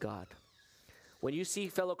thanks God. When you see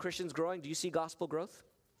fellow Christians growing, do you see gospel growth?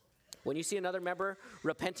 When you see another member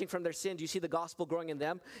repenting from their sin, do you see the gospel growing in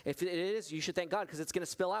them? If it is, you should thank God, because it's going to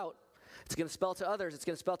spill out. It's going to spill to others. It's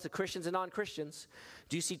going to spill to Christians and non-Christians.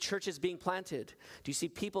 Do you see churches being planted? Do you see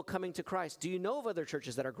people coming to Christ? Do you know of other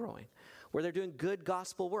churches that are growing, where they're doing good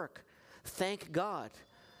gospel work? Thank God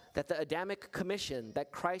that the Adamic commission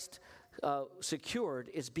that Christ secured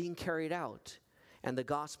is being carried out, and the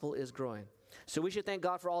gospel is growing. So we should thank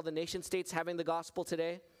God for all the nation states having the gospel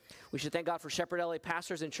today. We should thank God for Shepherd LA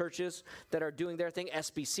pastors and churches that are doing their thing,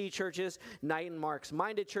 SBC churches, Knight and Marks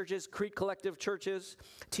Minded churches, Crete Collective churches,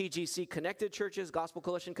 TGC Connected churches, Gospel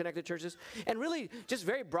Coalition Connected churches, and really, just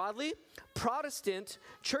very broadly, Protestant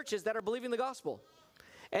churches that are believing the gospel.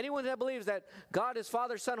 Anyone that believes that God is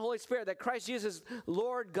Father, Son, Holy Spirit, that Christ Jesus is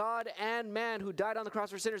Lord, God, and man, who died on the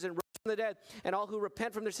cross for sinners and rose from the dead, and all who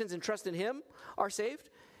repent from their sins and trust in him are saved.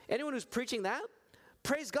 Anyone who's preaching that,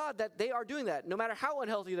 praise God that they are doing that, no matter how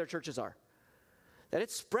unhealthy their churches are. That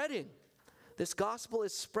it's spreading. This gospel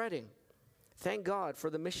is spreading. Thank God for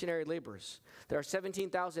the missionary laborers. There are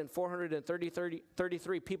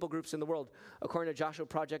 17,433 people groups in the world, according to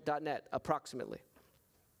joshuaproject.net, approximately.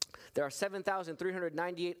 There are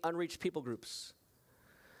 7,398 unreached people groups.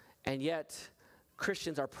 And yet,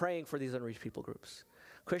 Christians are praying for these unreached people groups.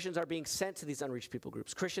 Christians are being sent to these unreached people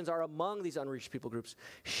groups. Christians are among these unreached people groups,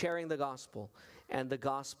 sharing the gospel, and the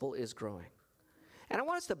gospel is growing. And I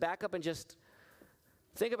want us to back up and just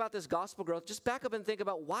think about this gospel growth. Just back up and think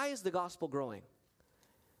about, why is the gospel growing?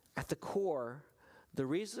 At the core, the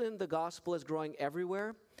reason the gospel is growing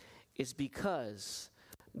everywhere is because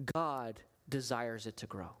God desires it to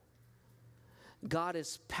grow. God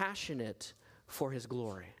is passionate for his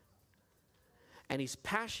glory. And he's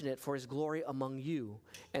passionate for his glory among you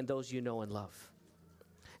and those you know and love.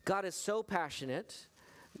 God is so passionate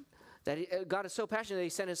that he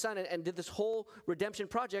sent his son and did this whole redemption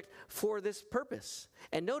project for this purpose.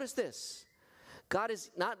 And notice this, God is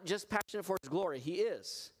not just passionate for his glory, he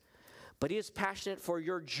is. But he is passionate for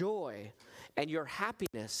your joy and your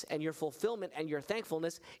happiness and your fulfillment and your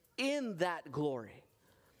thankfulness in that glory.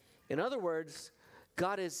 In other words,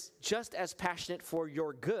 God is just as passionate for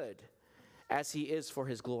your good as he is for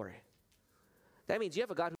his glory. That means you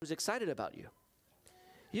have a God who's excited about you.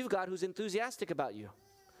 You have a God who's enthusiastic about you.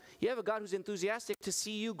 You have a God who's enthusiastic to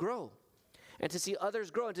see you grow and to see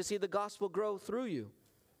others grow and to see the gospel grow through you.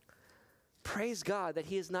 Praise God that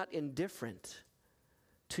he is not indifferent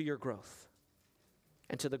to your growth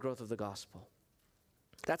and to the growth of the gospel.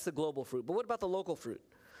 That's the global fruit. But what about the local fruit?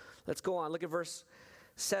 Let's go on. Look at verse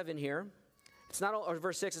 7 here. Or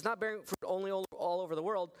verse 6, it's not bearing fruit only all over the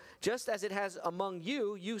world, just as it has among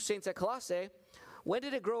you, you saints at Colossae. When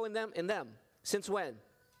did it grow in them? Since when?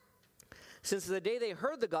 Since the day they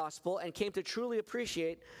heard the gospel and came to truly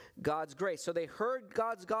appreciate God's grace. So they heard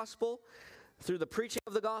God's gospel through the preaching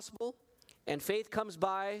of the gospel, and faith comes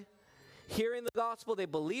by hearing the gospel. They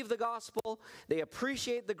believe the gospel. They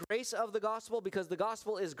appreciate the grace of the gospel, because the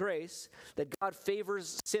gospel is grace, that God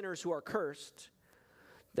favors sinners who are cursed,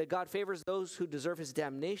 that God favors those who deserve his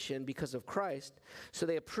damnation because of Christ. So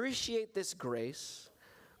they appreciate this grace,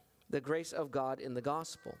 the grace of God in the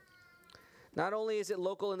gospel. Not only is it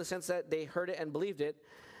local in the sense that they heard it and believed it,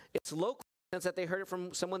 it's local in the sense that they heard it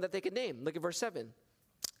from someone that they could name. Look at verse 7.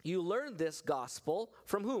 You learned this gospel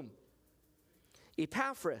from whom?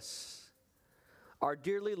 Epaphras, our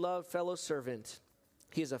dearly loved fellow servant.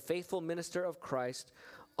 He is a faithful minister of Christ,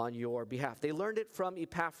 on your behalf. They learned it from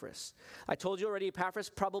Epaphras. I told you already, Epaphras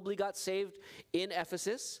probably got saved in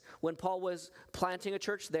Ephesus when Paul was planting a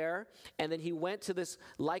church there, and then he went to this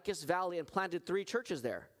Lycus Valley and planted 3 churches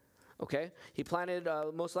there. Okay? He planted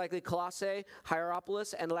most likely Colossae,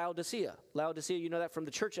 Hierapolis, and Laodicea. Laodicea, you know that from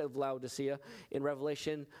the church of Laodicea in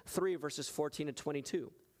Revelation 3, verses 14 and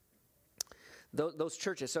 22. Those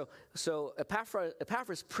churches. So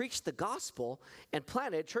Epaphras preached the gospel and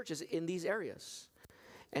planted churches in these areas.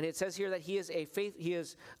 And it says here that he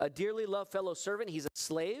is a dearly loved fellow servant. He's a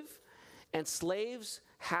slave, and slaves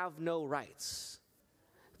have no rights.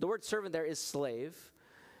 The word servant there is slave.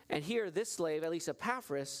 And here, this slave, at least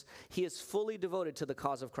Epaphras, he is fully devoted to the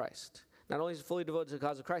cause of Christ. Not only is he fully devoted to the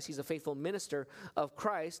cause of Christ, he's a faithful minister of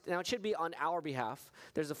Christ. Now, it should be on our behalf.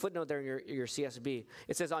 There's a footnote there in your CSB.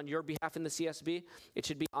 It says on your behalf in the CSB. It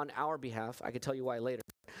should be on our behalf. I can tell you why later.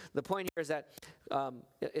 The point here is that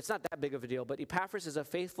it's not that big of a deal, but Epaphras is a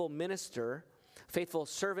faithful minister, faithful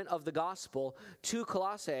servant of the gospel to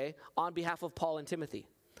Colossae on behalf of Paul and Timothy,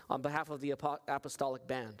 on behalf of the apostolic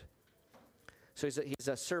band. So he's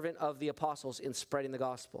a servant of the apostles in spreading the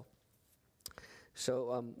gospel.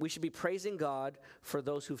 So we should be praising God for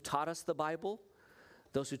those who've taught us the Bible,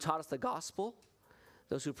 those who taught us the gospel,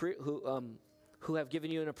 those who have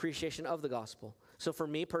given you an appreciation of the gospel. So for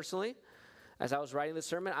me personally, as I was writing the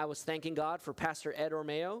sermon, I was thanking God for Pastor Ed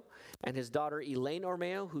Ormeo and his daughter Elaine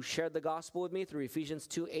Ormeo, who shared the gospel with me through Ephesians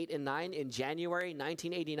 2, 8, and 9 in January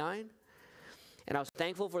 1989. And I was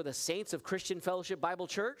thankful for the saints of Christian Fellowship Bible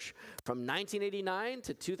Church from 1989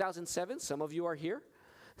 to 2007. Some of you are here.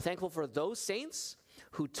 Thankful for those saints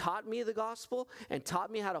who taught me the gospel and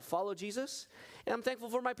taught me how to follow Jesus. And I'm thankful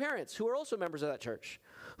for my parents, who are also members of that church,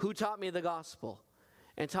 who taught me the gospel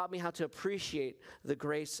and taught me how to appreciate the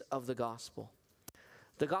grace of the gospel.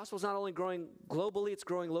 The gospel is not only growing globally, it's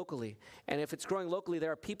growing locally. And if it's growing locally,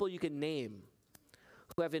 there are people you can name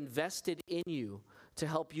who have invested in you to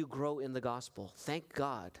help you grow in the gospel. Thank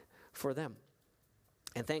God for them.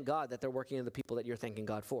 And thank God that they're working in the people that you're thanking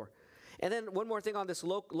God for. And then one more thing on this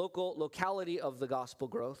locality of the gospel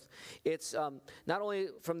growth. It's not only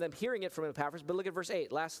from them hearing it from Epaphras, but look at verse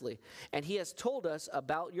 8, lastly. And he has told us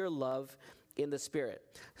about your love in the Spirit.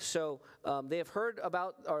 So they have heard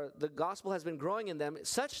about, or the gospel has been growing in them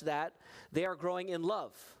such that they are growing in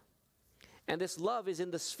love. And this love is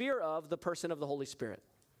in the sphere of the person of the Holy Spirit.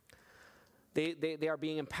 They are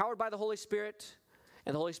being empowered by the Holy Spirit,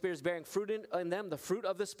 and the Holy Spirit is bearing fruit in them, the fruit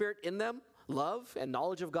of the Spirit in them, love and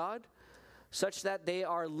knowledge of God, such that they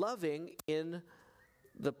are loving in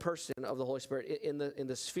the person of the Holy Spirit, in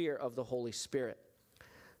the sphere of the Holy Spirit.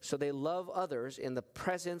 So they love others in the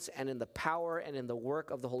presence and in the power and in the work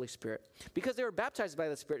of the Holy Spirit. Because they were baptized by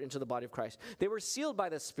the Spirit into the body of Christ. They were sealed by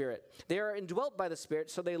the Spirit. They are indwelt by the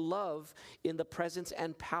Spirit, so they love in the presence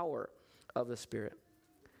and power of the Spirit.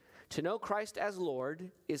 To know Christ as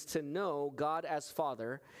Lord is to know God as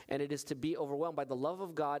Father, and it is to be overwhelmed by the love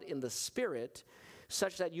of God in the Spirit,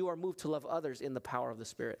 such that you are moved to love others in the power of the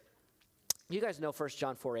Spirit. You guys know 1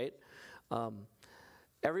 John 4:8.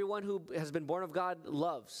 Everyone who has been born of God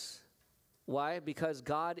loves. Why? Because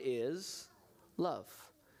God is love.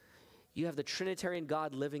 You have the Trinitarian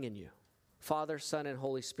God living in you, Father, Son, and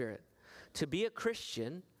Holy Spirit. To be a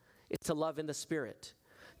Christian is to love in the Spirit.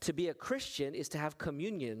 To be a Christian is to have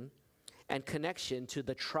communion and connection to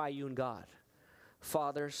the triune God,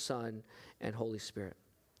 Father, Son, and Holy Spirit.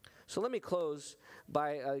 So let me close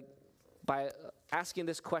by asking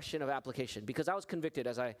this question of application, because I was convicted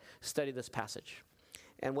as I studied this passage.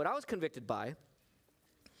 And what I was convicted by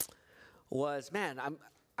was, man,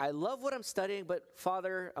 I love what I'm studying, but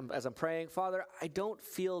Father, as I'm praying, Father, I don't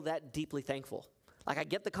feel that deeply thankful. Like, I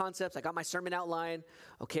get the concepts, I got my sermon outline,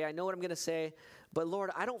 okay, I know what I'm going to say, but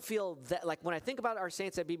Lord, I don't feel that, like, when I think about our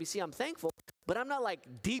saints at BBC, I'm thankful, but I'm not,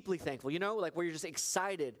 like, deeply thankful, you know, like, where you're just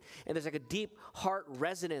excited, and there's, like, a deep heart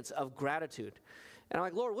resonance of gratitude. And I'm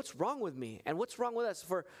like, Lord, what's wrong with me? And what's wrong with us?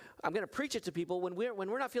 I'm going to preach it to people when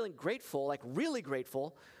we're not feeling grateful, like really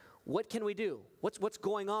grateful. What can we do? What's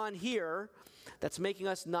going on here that's making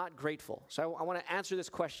us not grateful? So I want to answer this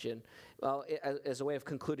question as a way of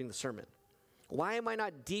concluding the sermon. Why am I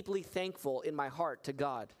not deeply thankful in my heart to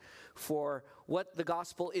God for what the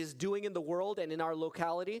gospel is doing in the world and in our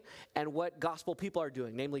locality, and what gospel people are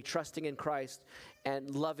doing, namely trusting in Christ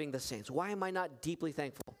and loving the saints? Why am I not deeply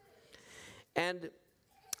thankful? And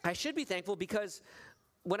I should be thankful because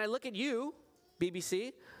when I look at you,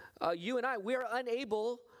 BBC, you and I, we are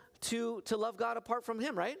unable to love God apart from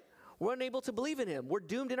Him, right? We're unable to believe in Him. We're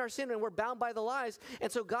doomed in our sin and we're bound by the lies.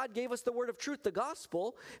 And so God gave us the word of truth, the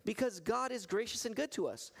gospel, because God is gracious and good to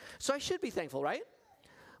us. So I should be thankful, right?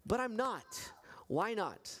 But I'm not. Why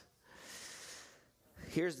not?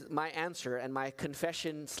 Here's my answer and my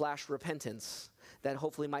confession/repentance that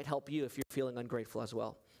hopefully might help you if you're feeling ungrateful as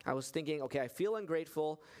well. I was thinking, okay, I feel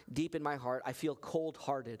ungrateful deep in my heart. I feel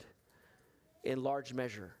cold-hearted in large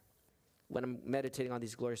measure when I'm meditating on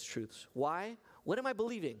these glorious truths. Why? What am I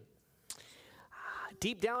believing?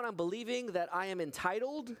 Deep down, I'm believing that I am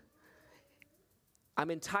entitled.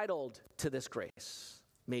 I'm entitled to this grace,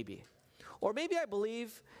 maybe. Or maybe I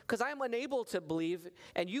believe, because I'm unable to believe,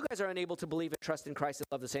 and you guys are unable to believe and trust in Christ and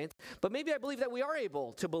love the saints, but maybe I believe that we are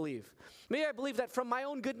able to believe. Maybe I believe that from my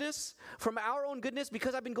own goodness, from our own goodness,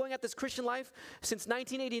 because I've been going at this Christian life since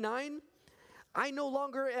 1989, I no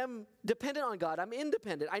longer am dependent on God. I'm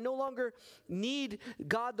independent. I no longer need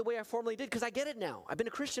God the way I formerly did, because I get it now. I've been a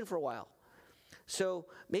Christian for a while. So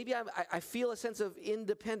maybe I feel a sense of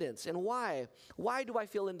independence. And why? Why do I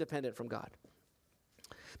feel independent from God?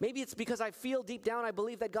 Maybe it's because I feel deep down I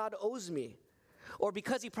believe that God owes me. Or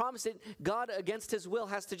because he promised it, God against his will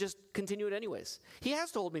has to just continue it anyways. He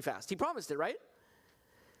has to hold me fast. He promised it, right?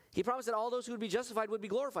 He promised that all those who would be justified would be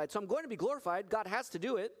glorified. So I'm going to be glorified. God has to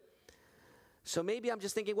do it. So maybe I'm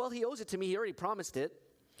just thinking, well, he owes it to me. He already promised it.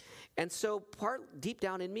 And so deep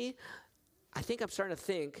down in me, I think I'm starting to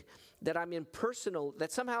think that I'm impersonal,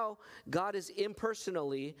 that somehow God is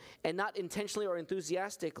impersonally and not intentionally or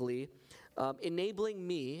enthusiastically enabling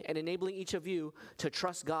me and enabling each of you to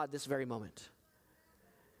trust God this very moment.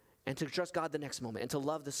 And to trust God the next moment and to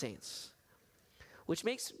love the saints. Which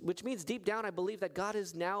means deep down I believe that God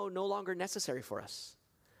is now no longer necessary for us.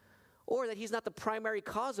 Or that he's not the primary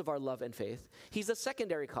cause of our love and faith. He's the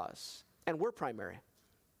secondary cause. And we're primary.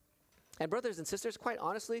 And brothers and sisters, quite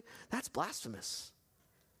honestly, that's blasphemous.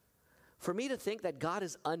 For me to think that God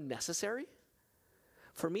is unnecessary,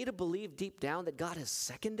 for me to believe deep down that God is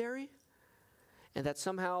secondary, and that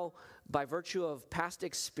somehow by virtue of past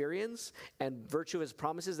experience and virtue of his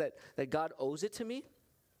promises that God owes it to me,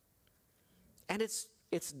 and it's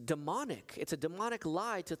demonic. It's a demonic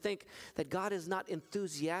lie to think that God is not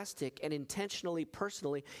enthusiastic and intentionally,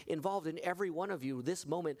 personally involved in every one of you this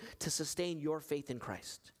moment to sustain your faith in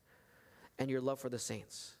Christ and your love for the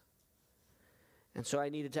saints. And so I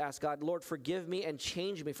needed to ask God, Lord, forgive me and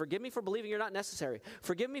change me. Forgive me for believing you're not necessary.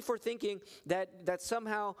 Forgive me for thinking that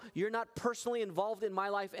somehow you're not personally involved in my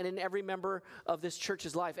life and in every member of this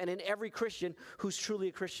church's life and in every Christian who's truly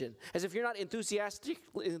a Christian. As if you're not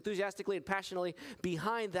enthusiastically and passionately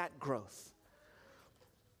behind that growth.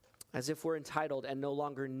 As if we're entitled and no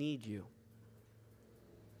longer need you.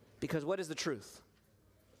 Because what is the truth?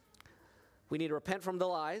 We need to repent from the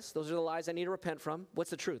lies. Those are the lies I need to repent from. What's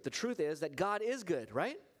the truth? The truth is that God is good,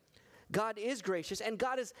 right? God is gracious, and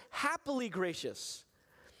God is happily gracious.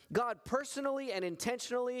 God personally and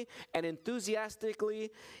intentionally and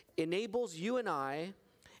enthusiastically enables you and I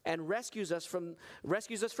and rescues us from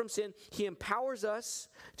sin. He empowers us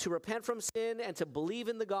to repent from sin and to believe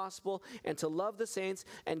in the gospel and to love the saints.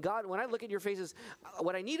 And God, when I look at your faces,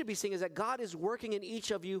 what I need to be seeing is that God is working in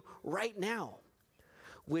each of you right now.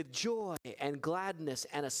 With joy and gladness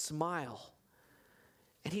and a smile.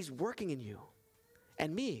 And he's working in you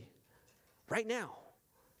and me right now.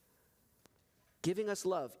 Giving us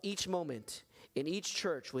love each moment in each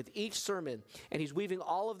church with each sermon. And he's weaving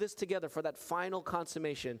all of this together for that final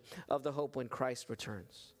consummation of the hope when Christ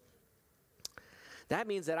returns. That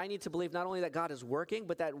means that I need to believe not only that God is working,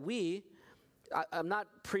 but that I'm not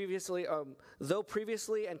previously, though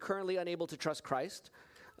previously and currently unable to trust Christ.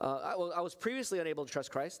 I was previously unable to trust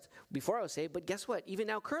Christ before I was saved, but guess what? Even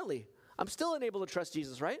now, currently, I'm still unable to trust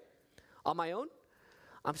Jesus, right? On my own,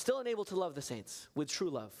 I'm still unable to love the saints with true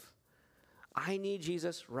love. I need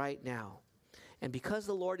Jesus right now. And because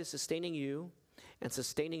the Lord is sustaining you and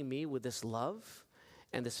sustaining me with this love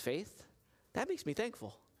and this faith, that makes me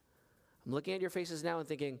thankful. I'm looking at your faces now and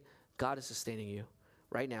thinking, God is sustaining you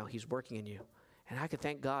right now. He's working in you. And I can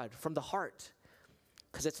thank God from the heart.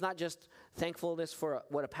 Because it's not just thankfulness for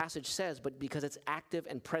what a passage says, but because it's active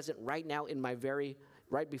and present right now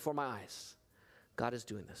right before my eyes. God is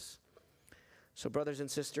doing this. So brothers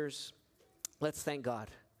and sisters, let's thank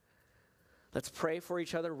God. Let's pray for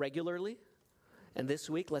each other regularly. And this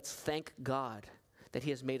week, let's thank God that he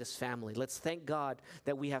has made us family. Let's thank God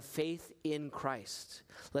that we have faith in Christ.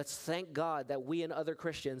 Let's thank God that we and other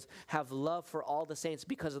Christians have love for all the saints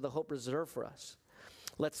because of the hope reserved for us.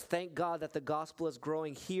 Let's thank God that the gospel is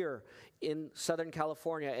growing here in Southern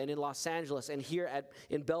California and in Los Angeles and here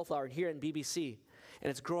in Bellflower and here in BBC. And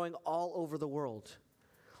it's growing all over the world.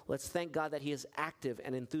 Let's thank God that he is active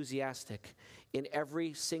and enthusiastic in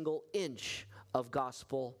every single inch of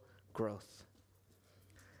gospel growth.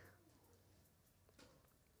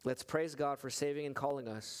 Let's praise God for saving and calling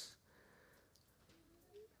us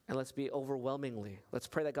And let's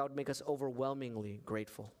pray that God would make us overwhelmingly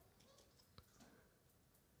grateful.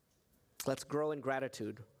 Let's grow in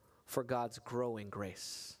gratitude for God's growing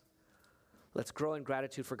grace. Let's grow in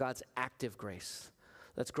gratitude for God's active grace.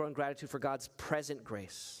 Let's grow in gratitude for God's present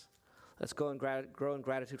grace. Let's grow in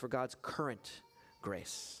gratitude for God's current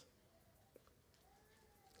grace.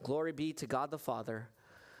 Glory be to God the Father,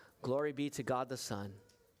 glory be to God the Son,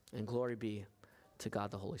 and glory be to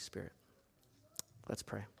God the Holy Spirit. Let's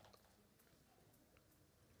pray.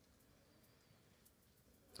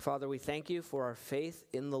 Father, we thank you for our faith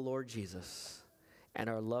in the Lord Jesus and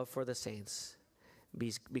our love for the saints,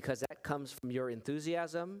 because that comes from your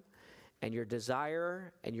enthusiasm and your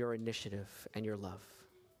desire and your initiative and your love.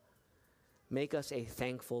 Make us a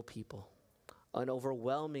thankful people, an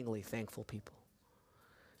overwhelmingly thankful people.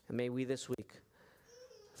 And may we this week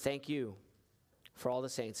thank you for all the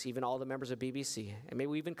saints, even all the members of BBC. And may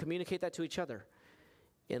we even communicate that to each other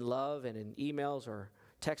in love and in emails or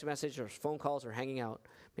text messages or phone calls or hanging out.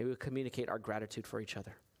 May we communicate our gratitude for each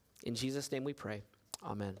other. In Jesus' name we pray.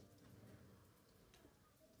 Amen.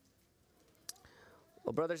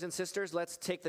 Well, brothers and sisters, let's take the